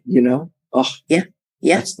 Yeah. Yeah.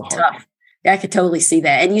 That's the hard part. I could totally see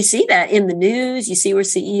that. And you see that in the news. You see where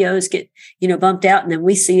CEOs get, bumped out, and then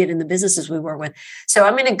we see it in the businesses we work with. So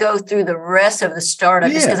I'm going to go through the rest of the startup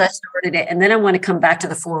just because I started it. And then I want to come back to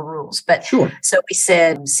the 4 rules. But sure. So we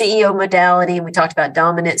said CEO modality, and we talked about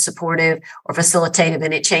dominant, supportive, or facilitative,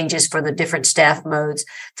 and it changes for the different staff modes.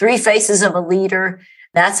 3 faces of a leader.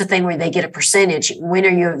 That's the thing where they get a percentage. When are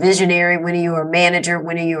you a visionary? When are you a manager?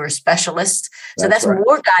 When are you a specialist? So that's right.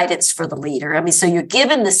 More guidance for the leader. So you're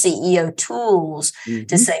giving the CEO tools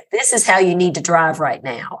to say, this is how you need to drive right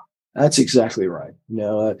now. That's exactly right.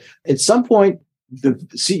 At some point, the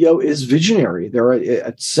CEO is visionary. They're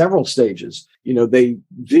at several stages.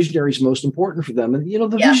 Visionary is most important for them. And,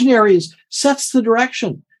 the visionary sets the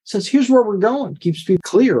direction, says, here's where we're going, keeps people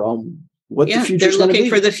clear on what the future is going to be. They're looking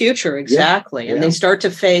for the future. Exactly. And they start to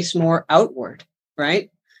face more outward, right?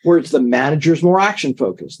 Where it's the manager's more action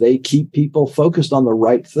focused. They keep people focused on the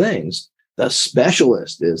right things. The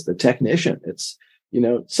specialist is the technician. It's,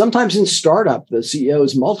 sometimes in startup, the CEO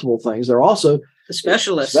is multiple things. They're also the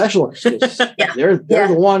specialist. They're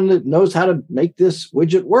the one that knows how to make this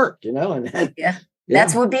widget work,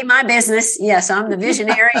 That would be my business. Yes, I'm the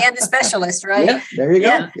visionary and the specialist, right? Yeah, there you go.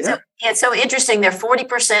 Yeah. So it's so interesting. They're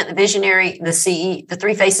 40% the visionary, the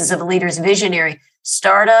 3 faces of a leader is visionary.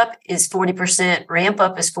 Startup is 40%. Ramp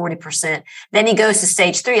up is 40%. Then he goes to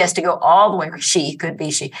stage 3, has to go all the way. Or she, could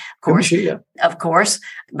be she, of course.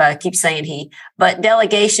 But I keep saying he. But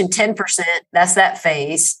delegation, 10%. That's that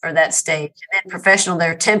phase or that stage. And then professional,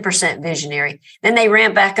 they're 10% visionary. Then they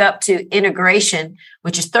ramp back up to integration,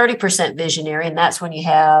 which is 30% visionary. And that's when you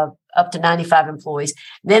have up to 95 employees.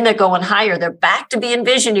 Then they're going higher. They're back to being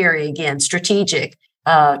visionary again, strategic,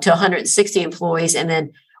 to 160 employees. And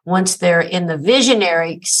then once they're in the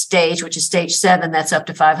visionary stage, which is stage 7, that's up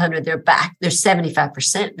to 500, they're back. They're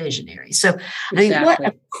 75% visionary. So, what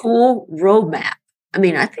a cool roadmap.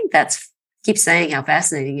 I think keep saying how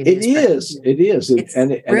fascinating it is. It is.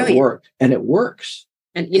 And it works.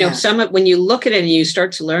 And, when you look at it and you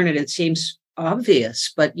start to learn it, it seems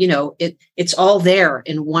obvious, but, it's all there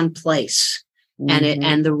in one place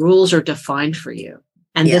and the rules are defined for you.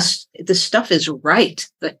 And this stuff is right.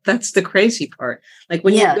 That's the crazy part. Like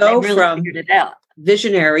when you go really from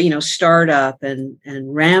visionary, startup and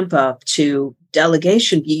ramp up to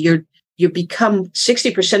delegation, you become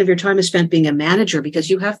 60% of your time is spent being a manager because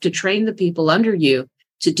you have to train the people under you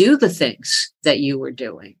to do the things that you were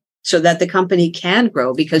doing so that the company can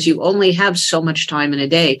grow because you only have so much time in a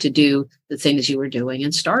day to do the things you were doing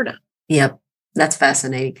in startup. Yep. That's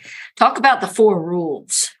fascinating. Talk about the 4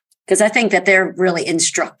 rules. Because I think that they're really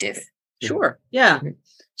instructive. Sure. Yeah.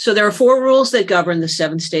 So there are 4 rules that govern the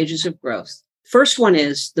 7 stages of growth. First one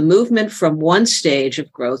is the movement from one stage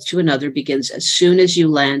of growth to another begins as soon as you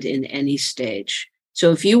land in any stage.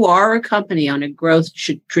 So if you are a company on a growth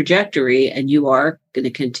trajectory and you are going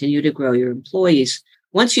to continue to grow your employees,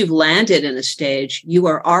 once you've landed in a stage, you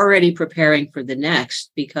are already preparing for the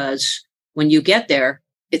next because when you get there,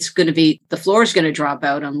 it's going to be, the floor is going to drop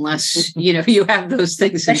out unless, you have those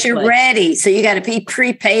things. Unless you're ready. So you got to be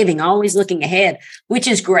pre-paving, always looking ahead, which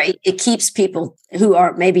is great. It keeps people who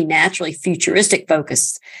are maybe naturally futuristic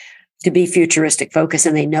focused to be futuristic focused,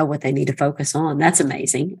 and they know what they need to focus on. That's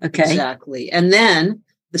amazing. Okay. Exactly. And then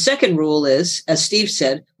the second rule is, as Steve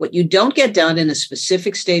said, what you don't get done in a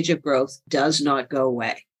specific stage of growth does not go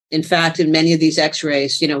away. In fact, in many of these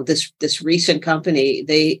x-rays, this recent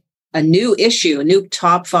company, a new issue, a new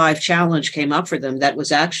top 5 challenge came up for them that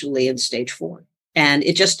was actually in stage 4. And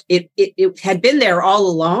it had been there all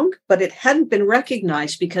along, but it hadn't been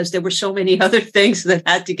recognized because there were so many other things that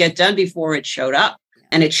had to get done before it showed up.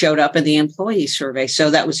 And it showed up in the employee survey. So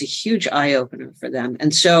that was a huge eye opener for them.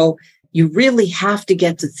 And so you really have to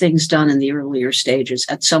get the things done in the earlier stages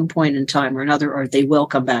at some point in time or another, or they will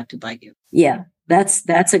come back to bite you. Yeah, that's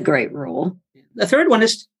a great rule. The third one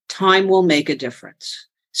is time will make a difference.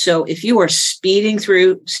 So if you are speeding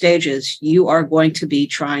through stages, you are going to be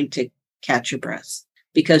trying to catch your breath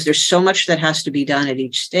because there's so much that has to be done at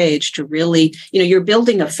each stage to really, you're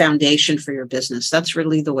building a foundation for your business. That's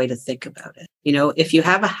really the way to think about it. If you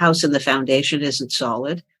have a house and the foundation isn't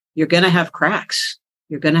solid, you're going to have cracks.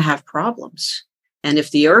 You're going to have problems. And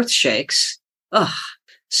if the earth shakes,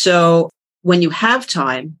 so when you have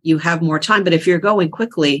time, you have more time. But if you're going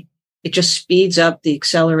quickly, it just speeds up the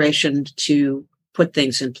acceleration to put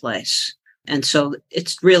things in place. And so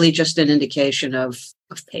it's really just an indication of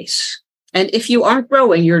pace. And if you aren't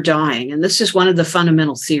growing, you're dying. And this is one of the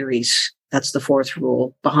fundamental theories. That's the fourth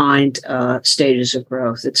rule behind stages of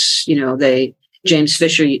growth. It's, James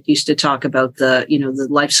Fisher used to talk about the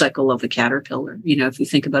life cycle of a caterpillar. If you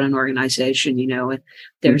think about an organization,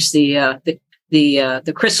 there's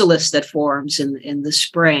the chrysalis that forms in the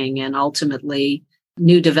spring, and ultimately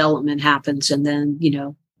new development happens. And then,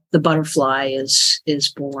 the butterfly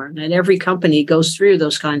is born, and every company goes through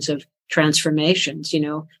those kinds of transformations.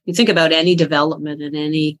 You think about any development and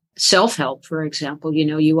any self-help, for example,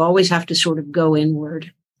 you always have to sort of go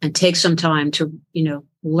inward and take some time to,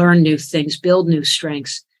 learn new things, build new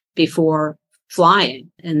strengths before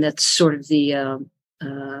flying. And that's sort of the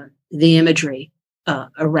imagery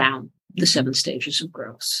around the 7 stages of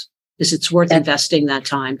growth. Is it's worth investing that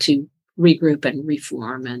time to regroup and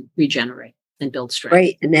reform and regenerate and build strength.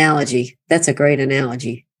 Great analogy. That's a great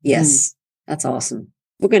analogy. Yes, That's awesome.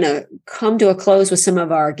 We're going to come to a close with some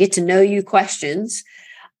of our get to know you questions,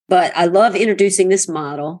 but I love introducing this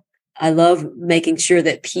model. I love making sure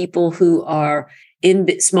that people who are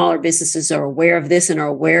in smaller businesses are aware of this and are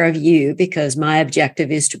aware of you, because my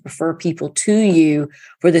objective is to refer people to you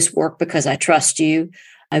for this work because I trust you.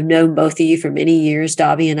 I've known both of you for many years.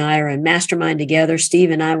 Dobbie and I are in mastermind together.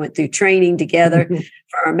 Steve and I went through training together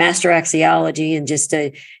for our master axiology, and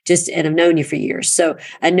and I've known you for years. So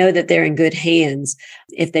I know that they're in good hands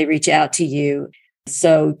if they reach out to you.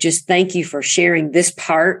 So just thank you for sharing this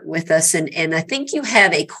part with us. And I think you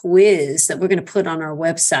have a quiz that we're going to put on our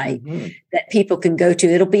website that people can go to.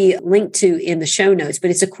 It'll be linked to in the show notes,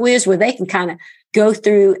 but it's a quiz where they can kind of go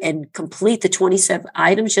through and complete the 27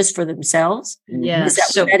 items just for themselves. Yeah. Is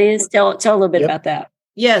that what that is? Tell a little bit about that.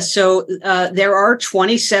 Yeah. So there are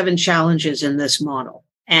 27 challenges in this model.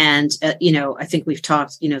 And, I think we've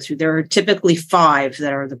talked, through, there are typically 5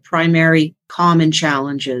 that are the primary common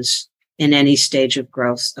challenges in any stage of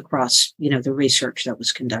growth across, the research that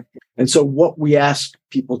was conducted. And so what we ask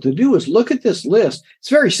people to do is look at this list. It's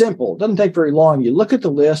very simple. It doesn't take very long. You look at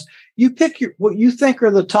the list, you pick what you think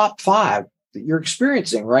are the top 5 that you're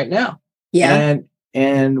experiencing right now. Yeah.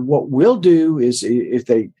 And what we'll do is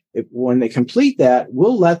when they complete that,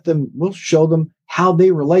 we'll show them how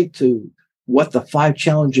they relate to what the 5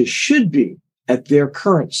 challenges should be at their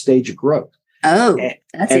current stage of growth. Oh,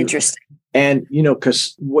 that's interesting. And,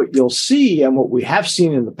 because what you'll see and what we have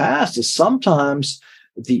seen in the past is sometimes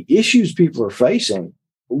the issues people are facing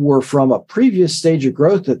were from a previous stage of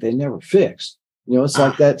growth that they never fixed. It's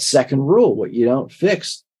like that second rule: what you don't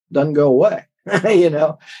fix doesn't go away.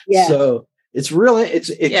 Yeah. So it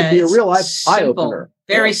can be a real eye opener.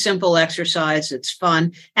 Very simple exercise. It's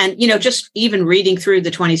fun. And, just even reading through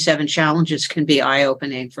the 27 challenges can be eye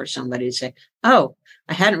opening for somebody to say, oh,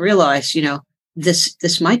 I hadn't realized,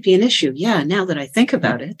 this might be an issue. Yeah. Now that I think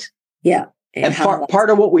about it. Yeah. And part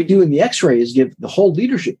of what we do in the X-ray is give the whole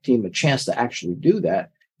leadership team a chance to actually do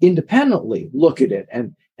that independently, look at it.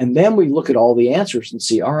 And then we look at all the answers and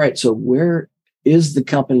see, all right, so where is the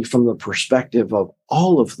company from the perspective of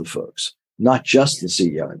all of the folks, not just the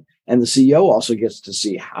CEO? And the CEO also gets to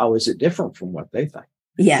see how is it different from what they think.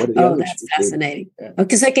 Yeah. Oh, that's fascinating.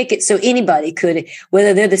 Because so anybody could,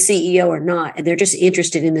 whether they're the CEO or not, and they're just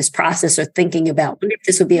interested in this process or thinking about, wonder if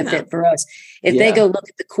this would be a fit for us. If they go look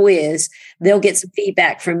at the quiz, they'll get some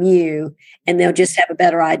feedback from you, and they'll just have a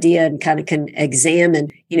better idea and kind of can examine,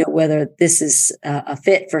 whether this is a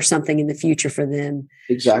fit for something in the future for them.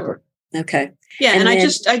 Exactly. Sure. Okay. Yeah. And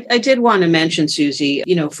I did want to mention, Susie,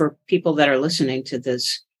 for people that are listening to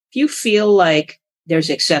this, if you feel like there's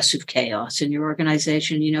excessive chaos in your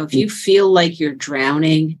organization, if you feel like you're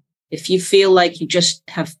drowning, if you feel like you just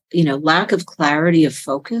have, lack of clarity of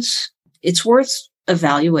focus, it's worth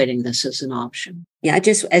evaluating this as an option. Yeah.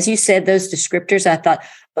 As you said, those descriptors, I thought,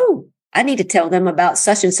 oh, I need to tell them about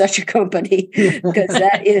such and such a company because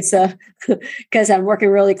that is because I'm working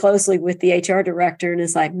really closely with the HR director, and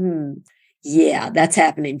it's like, yeah, that's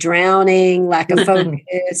happening. Drowning, lack of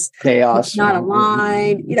focus, chaos, not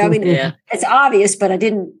aligned. It's obvious, but I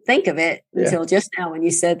didn't think of it until just now when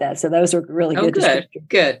you said that. So those are really good.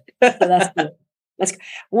 Good. So that's good. That's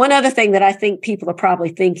one other thing that I think people are probably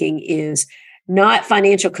thinking is not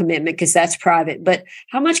financial commitment, because that's private, but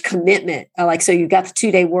how much commitment? So you got the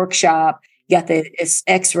 2-day workshop, you got the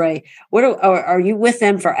X-ray. Are you with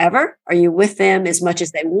them forever? Are you with them as much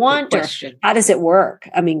as they want, or how does it work?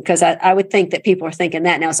 I mean, because I would think that people are thinking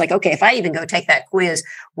that now. It's like, okay, if I even go take that quiz,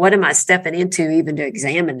 what am I stepping into even to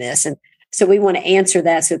examine this? And so we want to answer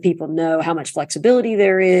that so people know how much flexibility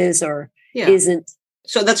there is or isn't.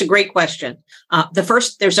 So that's a great question.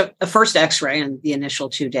 There's a first X-ray in the initial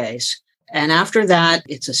 2 days. And after that,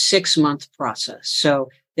 it's a 6-month process. So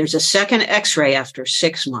there's a second X-ray after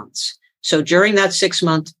 6 months. So during that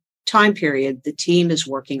 6-month time period, the team is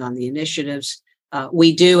working on the initiatives.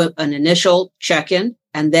 We do an initial check-in,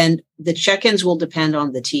 and then the check-ins will depend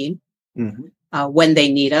on the team when they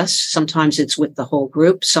need us. Sometimes it's with the whole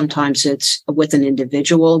group. Sometimes it's with an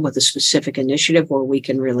individual with a specific initiative where we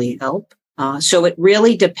can really help. So it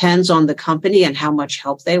really depends on the company and how much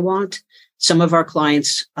help they want. Some of our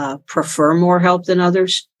clients prefer more help than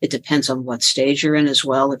others. It depends on what stage you're in as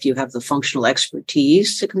well, if you have the functional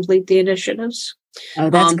expertise to complete the initiatives. Oh,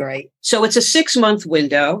 that's great. So it's a 6-month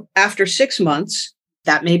window. After 6 months,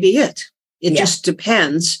 that may be it. It just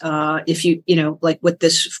depends. If like with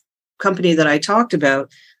this company that I talked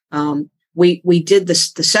about, we did the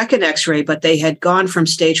second X-ray, but they had gone from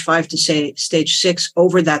stage 5 to stage 6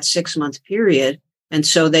 over that 6-month period. And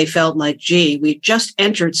so they felt like, gee, we just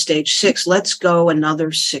entered stage 6. Let's go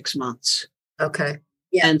another 6 months. Okay.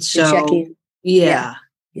 Yeah. And so, yeah.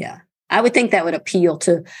 I would think that would appeal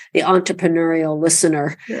to the entrepreneurial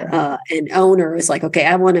listener and owner is like, okay,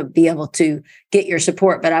 I want to be able to get your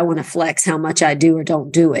support, but I want to flex how much I do or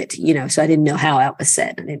don't do it. So I didn't know how that was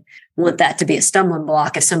set. I didn't want that to be a stumbling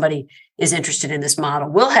block if somebody is interested in this model.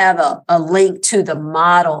 We'll have a link to the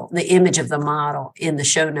model, the image of the model in the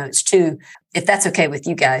show notes too, if that's okay with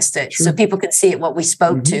you guys, so people can see it, what we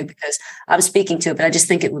spoke to, because I'm speaking to it, but I just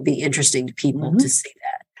think it would be interesting to people to see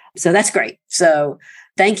that. So that's great. So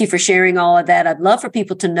thank you for sharing all of that. I'd love for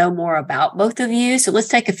people to know more about both of you. So let's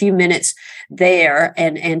take a few minutes there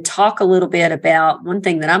and talk a little bit about one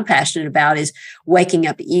thing that I'm passionate about is waking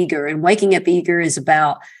up eager. And waking up eager is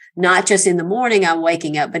about not just in the morning I'm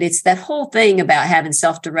waking up, but it's that whole thing about having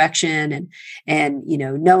self-direction and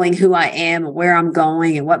knowing who I am and where I'm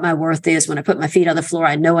going and what my worth is. When I put my feet on the floor,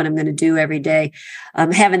 I know what I'm going to do every day.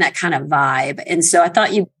 Having that kind of vibe. And so I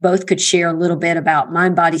thought you both could share a little bit about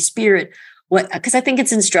mind, body, spirit, because I think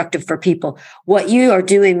it's instructive for people, what you are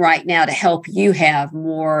doing right now to help you have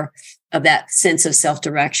more of that sense of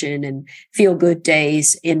self-direction and feel good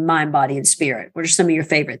days in mind, body, and spirit. What are some of your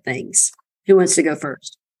favorite things? Who wants to go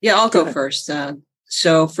first? Yeah, I'll go first.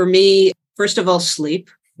 So for me, first of all, sleep.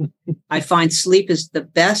 I find sleep is the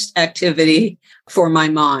best activity for my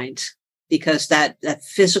mind because that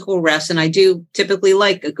physical rest, and I do typically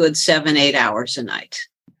like a good 7-8 hours a night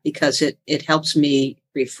because it helps me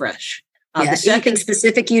refresh. The second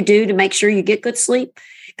specific you do to make sure you get good sleep?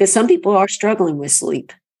 Because some people are struggling with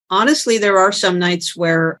sleep. Honestly, there are some nights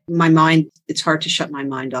where it's hard to shut my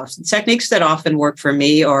mind off. The techniques that often work for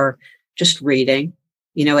me are just reading.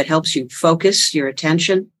 It helps you focus your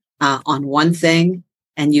attention on one thing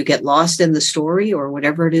and you get lost in the story or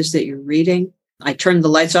whatever it is that you're reading. I turn the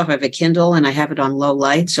lights off. I have a Kindle and I have it on low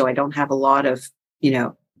light, so I don't have a lot of,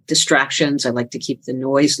 distractions. I like to keep the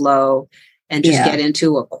noise low and just get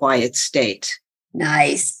into a quiet state.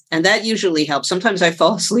 Nice. And that usually helps. Sometimes I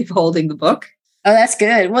fall asleep holding the book. Oh, that's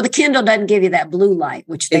good. Well, the Kindle doesn't give you that blue light,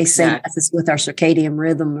 which they say that's with our circadian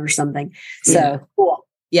rhythm or something. So cool.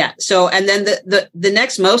 Yeah. So, and then the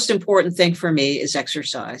next most important thing for me is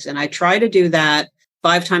exercise. And I try to do that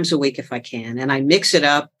 5 times a week if I can. And I mix it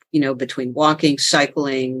up between walking,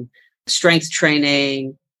 cycling, strength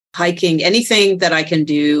training, hiking, anything that I can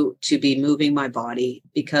do to be moving my body,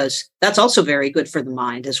 because that's also very good for the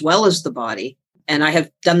mind as well as the body. And I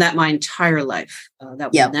have done that my entire life.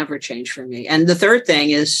 That will never change for me. And the third thing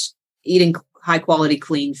is eating high quality,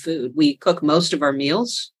 clean food. We cook most of our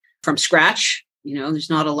meals from scratch. There's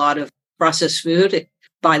not a lot of processed food.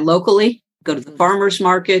 Buy locally, go to the farmer's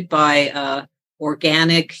market, buy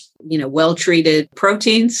organic, well-treated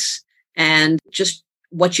proteins, and just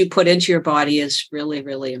what you put into your body is really,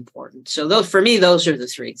 really important. So those are the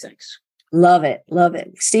three things. Love it. Love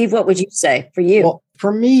it. Steve, what would you say for you? Well,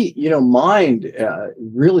 for me, mind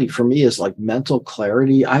really for me is like mental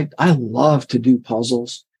clarity. I love to do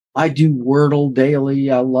puzzles. I do Wordle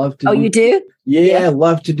daily. I love to. Oh, you do? Yeah, I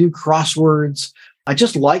love to do crosswords. I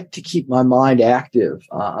just like to keep my mind active.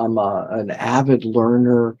 I'm an avid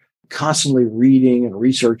learner, constantly reading and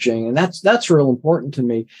researching, and that's real important to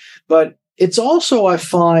me. But it's also, I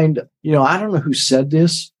find, I don't know who said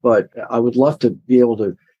this, but I would love to be able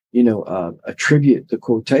to, attribute the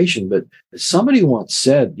quotation. But somebody once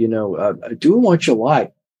said, doing what you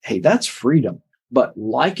like, hey, that's freedom. But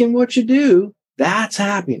liking what you do, that's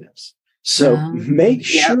happiness. So make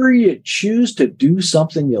sure you choose to do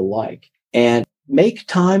something you like and make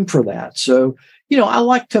time for that. So, I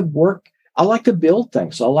like to work. I like to build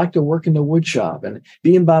things. I like to work in the wood shop, and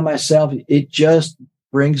being by myself, it just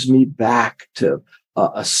brings me back to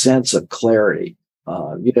a sense of clarity.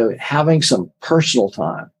 Having some personal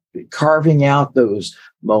time, carving out those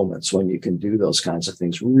moments when you can do those kinds of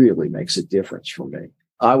things really makes a difference for me.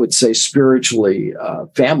 I would say spiritually,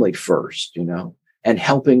 family first, and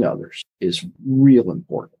helping others is real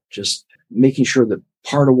important. Just making sure that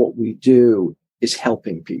part of what we do is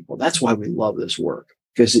helping people. That's why we love this work,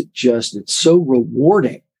 because it's so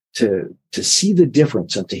rewarding to see the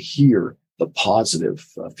difference and to hear the positive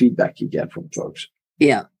feedback you get from folks.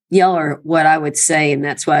 Yeah. Y'all are what I would say. And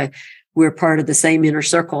that's why we're part of the same inner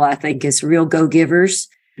circle, I think, is real go-givers.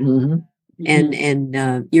 Mm-hmm.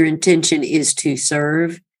 And your intention is to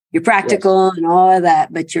serve. You're practical and all of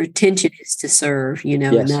that, but your intention is to serve,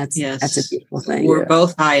 and that's a beautiful thing. We're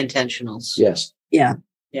both high intentionals. Yes. Yeah.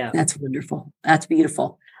 Yeah. That's wonderful. That's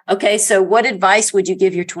beautiful. Okay. So what advice would you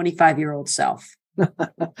give your 25-year-old self?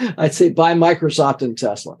 I'd say buy Microsoft and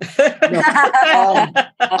Tesla. That's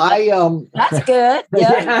good.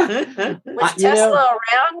 Yeah. Was Tesla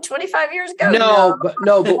around 25 years ago? But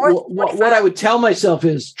what I would tell myself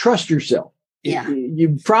is trust yourself. Yeah.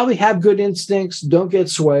 You probably have good instincts. Don't get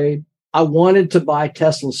swayed. I wanted to buy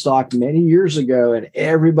Tesla stock many years ago, and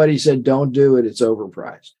everybody said, don't do it. It's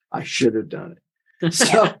overpriced. I should have done it.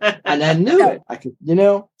 So, and I knew it. I could,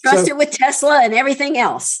 trust it with Tesla and everything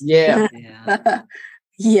else. Yeah.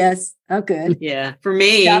 Yes. Oh, good. Yeah. For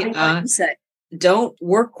me, don't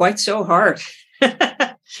work quite so hard.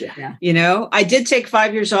 I did take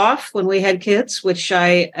 5 years off when we had kids, which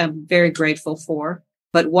I am very grateful for.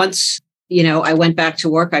 But once, I went back to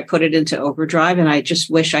work, I put it into overdrive, and I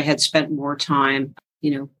just wish I had spent more time,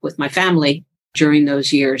 with my family. During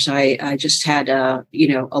those years, I just had a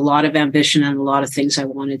lot of ambition and a lot of things I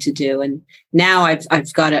wanted to do. And now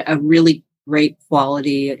I've got a really great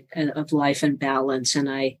quality of life and balance. And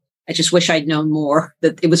I just wish I'd known more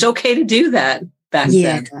that it was okay to do that back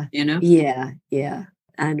then, Yeah. Yeah.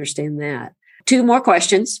 I understand that. Two more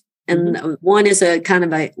questions. And one is a kind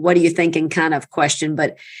of a, what are you thinking kind of question,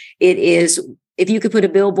 but it is, if you could put a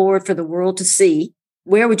billboard for the world to see,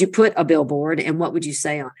 where would you put a billboard and what would you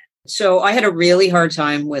say on it? So I had a really hard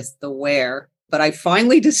time with the where, but I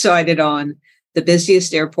finally decided on the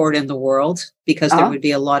busiest airport in the world, because there would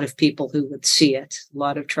be a lot of people who would see it, a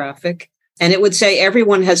lot of traffic. And it would say,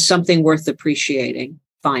 everyone has something worth appreciating.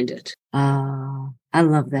 Find it. Oh, I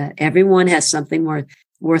love that. Everyone has something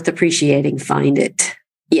worth appreciating. Find it.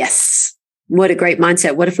 Yes. What a great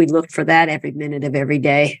mindset. What if we looked for that every minute of every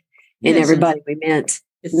day and everybody we met?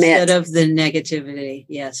 Instead of the negativity.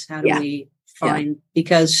 Yes. How do we find,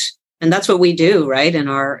 because, and that's what we do, right? In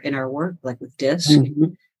our work, like with DISC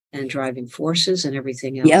and driving forces and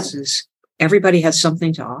everything else is everybody has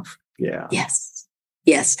something to offer. Yeah. Yes.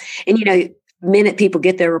 Yes. And, the minute people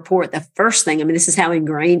get their report, the first thing, this is how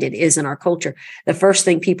ingrained it is in our culture. The first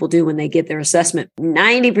thing people do when they get their assessment,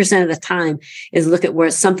 90% of the time, is look at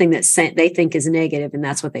where something that they think is negative, and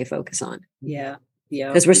that's what they focus on. Yeah. Yeah.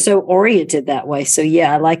 Because we're so oriented that way. So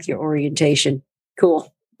I like your orientation.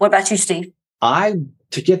 Cool. What about you, Steve?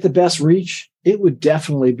 To get the best reach, it would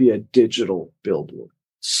definitely be a digital billboard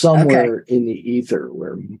somewhere in the ether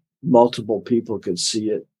where multiple people could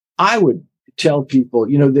see it. I would tell people,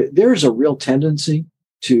 there's a real tendency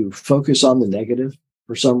to focus on the negative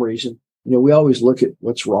for some reason. We always look at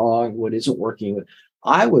what's wrong, what isn't working.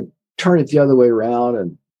 I would turn it the other way around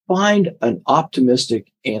and find an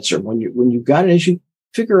optimistic answer. When you've got an issue,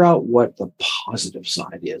 figure out what the positive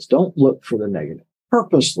side is. Don't look for the negative.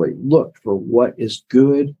 Purposely look for what is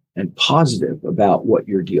good and positive about what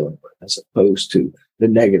you're dealing with, as opposed to the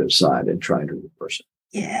negative side and trying to reverse it.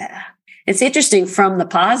 Yeah. It's interesting from the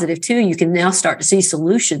positive too. You can now start to see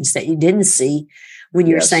solutions that you didn't see when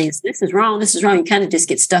you were saying, this is wrong. You kind of just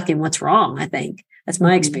get stuck in what's wrong, I think. That's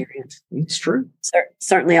my experience. It's true.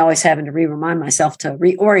 Certainly always having to remind myself to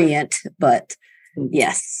reorient, but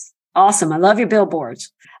yes. Awesome. I love your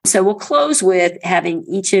billboards. So we'll close with having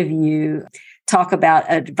each of you talk about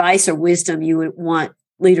advice or wisdom you would want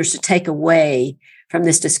leaders to take away from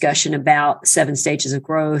this discussion about 7 stages of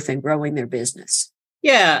growth and growing their business.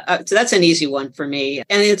 Yeah, so that's an easy one for me.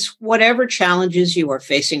 And it's whatever challenges you are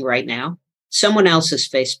facing right now, someone else has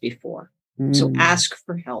faced before. So ask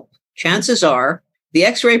for help. Chances are the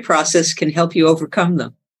X-ray process can help you overcome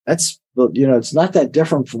them. It's not that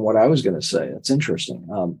different from what I was going to say. It's interesting.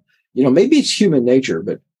 Maybe it's human nature,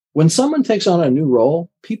 but when someone takes on a new role,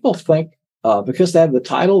 people think because they have the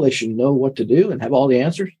title, they should know what to do and have all the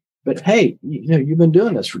answers. But hey, you've been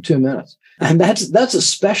doing this for 2 minutes. And that's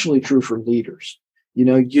especially true for leaders.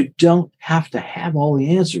 You don't have to have all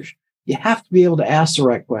the answers. You have to be able to ask the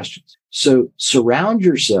right questions. So surround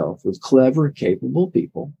yourself with clever, capable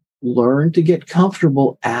people. Learn to get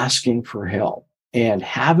comfortable asking for help, and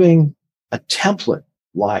having a template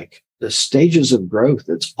like the stages of growth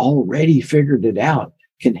that's already figured it out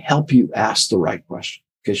can help you ask the right question,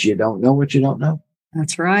 because you don't know what you don't know.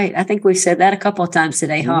 That's right. I think we've said that a couple of times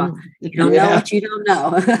today, huh? You don't know what you don't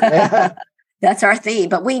know. That's our theme.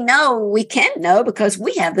 But we know we can know because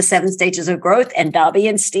we have the 7 stages of growth and Dobbie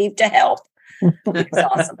and Steve to help. It's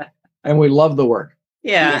awesome. And we love the work.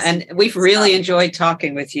 Yeah. Yes. And we've really enjoyed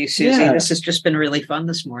talking with you, Susie. Yeah. This has just been really fun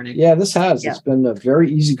this morning. Yeah, this has. Yeah. It's been a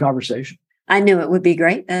very easy conversation. I knew it would be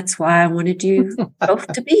great. That's why I wanted you both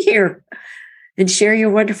to be here and share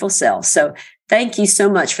your wonderful selves. So thank you so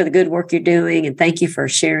much for the good work you're doing. And thank you for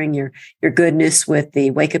sharing your goodness with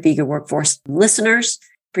the Wake Up Eager Workforce listeners.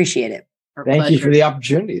 Appreciate it. Thank you for the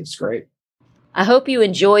opportunity. It's great. I hope you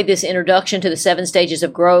enjoyed this introduction to the 7 stages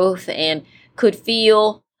of growth and could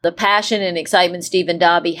feel the passion and excitement Steve and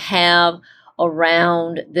Dobbie have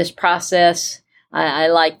around this process. I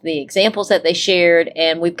like the examples that they shared,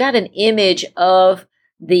 and we've got an image of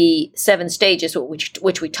the 7 stages,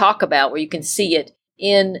 which we talk about, where you can see it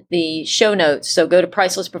in the show notes. So go to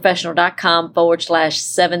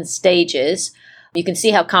pricelessprofessional.com/7 stages. You can see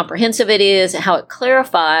how comprehensive it is and how it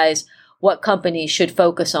clarifies what companies should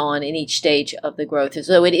focus on in each stage of the growth.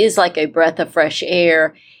 So it is like a breath of fresh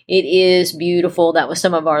air. It is beautiful. That was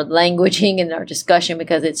some of our languaging in our discussion,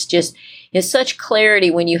 because it's such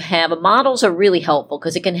clarity when you have models are really helpful,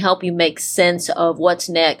 because it can help you make sense of what's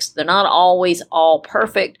next. They're not always all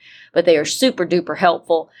perfect, but they are super duper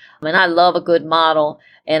helpful. And I love a good model.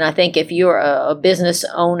 And I think if you're a business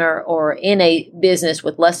owner or in a business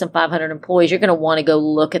with less than 500 employees, you're going to want to go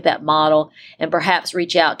look at that model and perhaps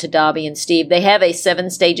reach out to Dobbie and Steve. They have a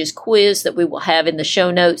 7 stages quiz that we will have in the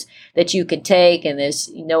show notes that you can take. And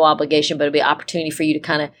there's no obligation, but it'll be an opportunity for you to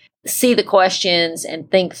kind of see the questions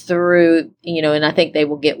and think through, and I think they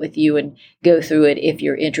will get with you and go through it if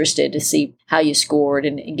you're interested to see how you scored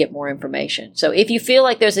and get more information. So if you feel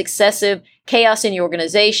like there's excessive chaos in your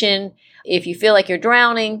organization, if you feel like you're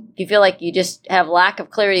drowning, if you feel like you just have lack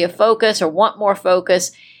of clarity of focus or want more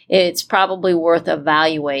focus, it's probably worth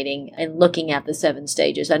evaluating and looking at the 7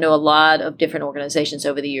 stages. I know a lot of different organizations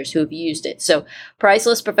over the years who have used it. So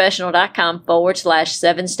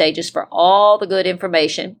pricelessprofessional.com/7 stages for all the good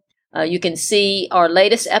information. You can see our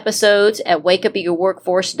latest episodes at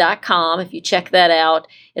wakeupeagerworkforce.com. If you check that out,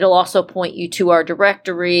 it'll also point you to our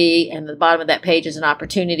directory, and at the bottom of that page is an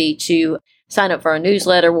opportunity to sign up for our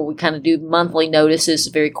newsletter, where we kind of do monthly notices,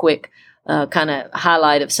 very quick kind of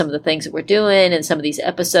highlight of some of the things that we're doing and some of these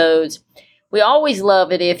episodes. We always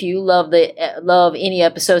love it if you love any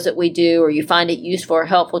episodes that we do, or you find it useful or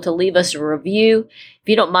helpful, to leave us a review. If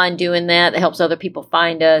you don't mind doing that, it helps other people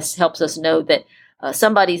find us, helps us know that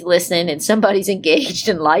somebody's listening and somebody's engaged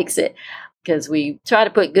and likes it, because we try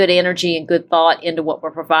to put good energy and good thought into what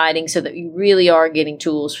we're providing so that you really are getting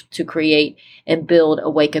tools to create and build a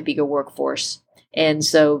Wake Up Eager workforce. And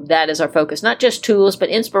so that is our focus, not just tools, but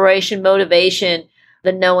inspiration, motivation,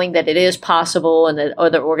 the knowing that it is possible and that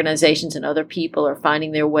other organizations and other people are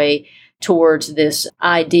finding their way towards this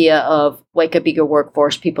idea of Wake Up Eager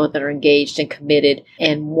Workforce, people that are engaged and committed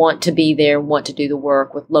and want to be there and want to do the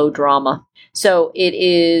work with low drama. So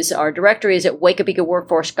our directory is at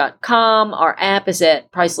wakeupeagerworkforce.com. Our app is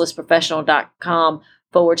at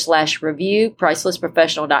pricelessprofessional.com/review,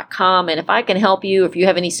 pricelessprofessional.com. And if I can help you, if you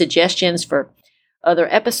have any suggestions for other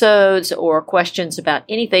episodes or questions about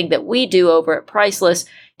anything that we do over at Priceless,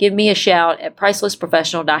 give me a shout at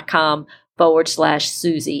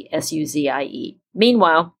pricelessprofessional.com/Suzie, Suzie.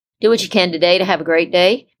 Meanwhile, do what you can today to have a great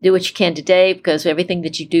day. Do what you can today, because everything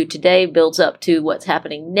that you do today builds up to what's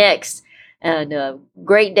happening next. And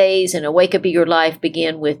great days and a Wake Up Eager life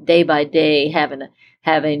begin with day by day,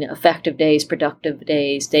 having effective days, productive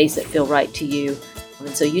days, days that feel right to you.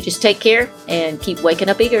 And so you just take care and keep waking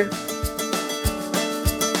up eager.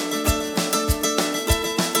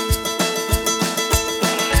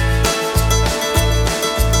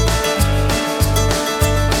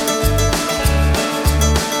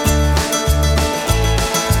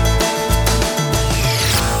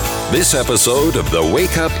 This episode of the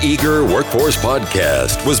Wake Up Eager Workforce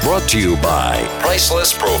Podcast was brought to you by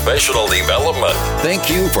Priceless Professional Development. Thank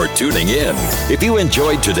you for tuning in. If you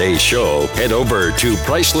enjoyed today's show, head over to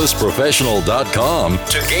pricelessprofessional.com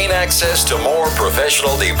to gain access to more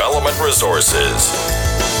professional development resources.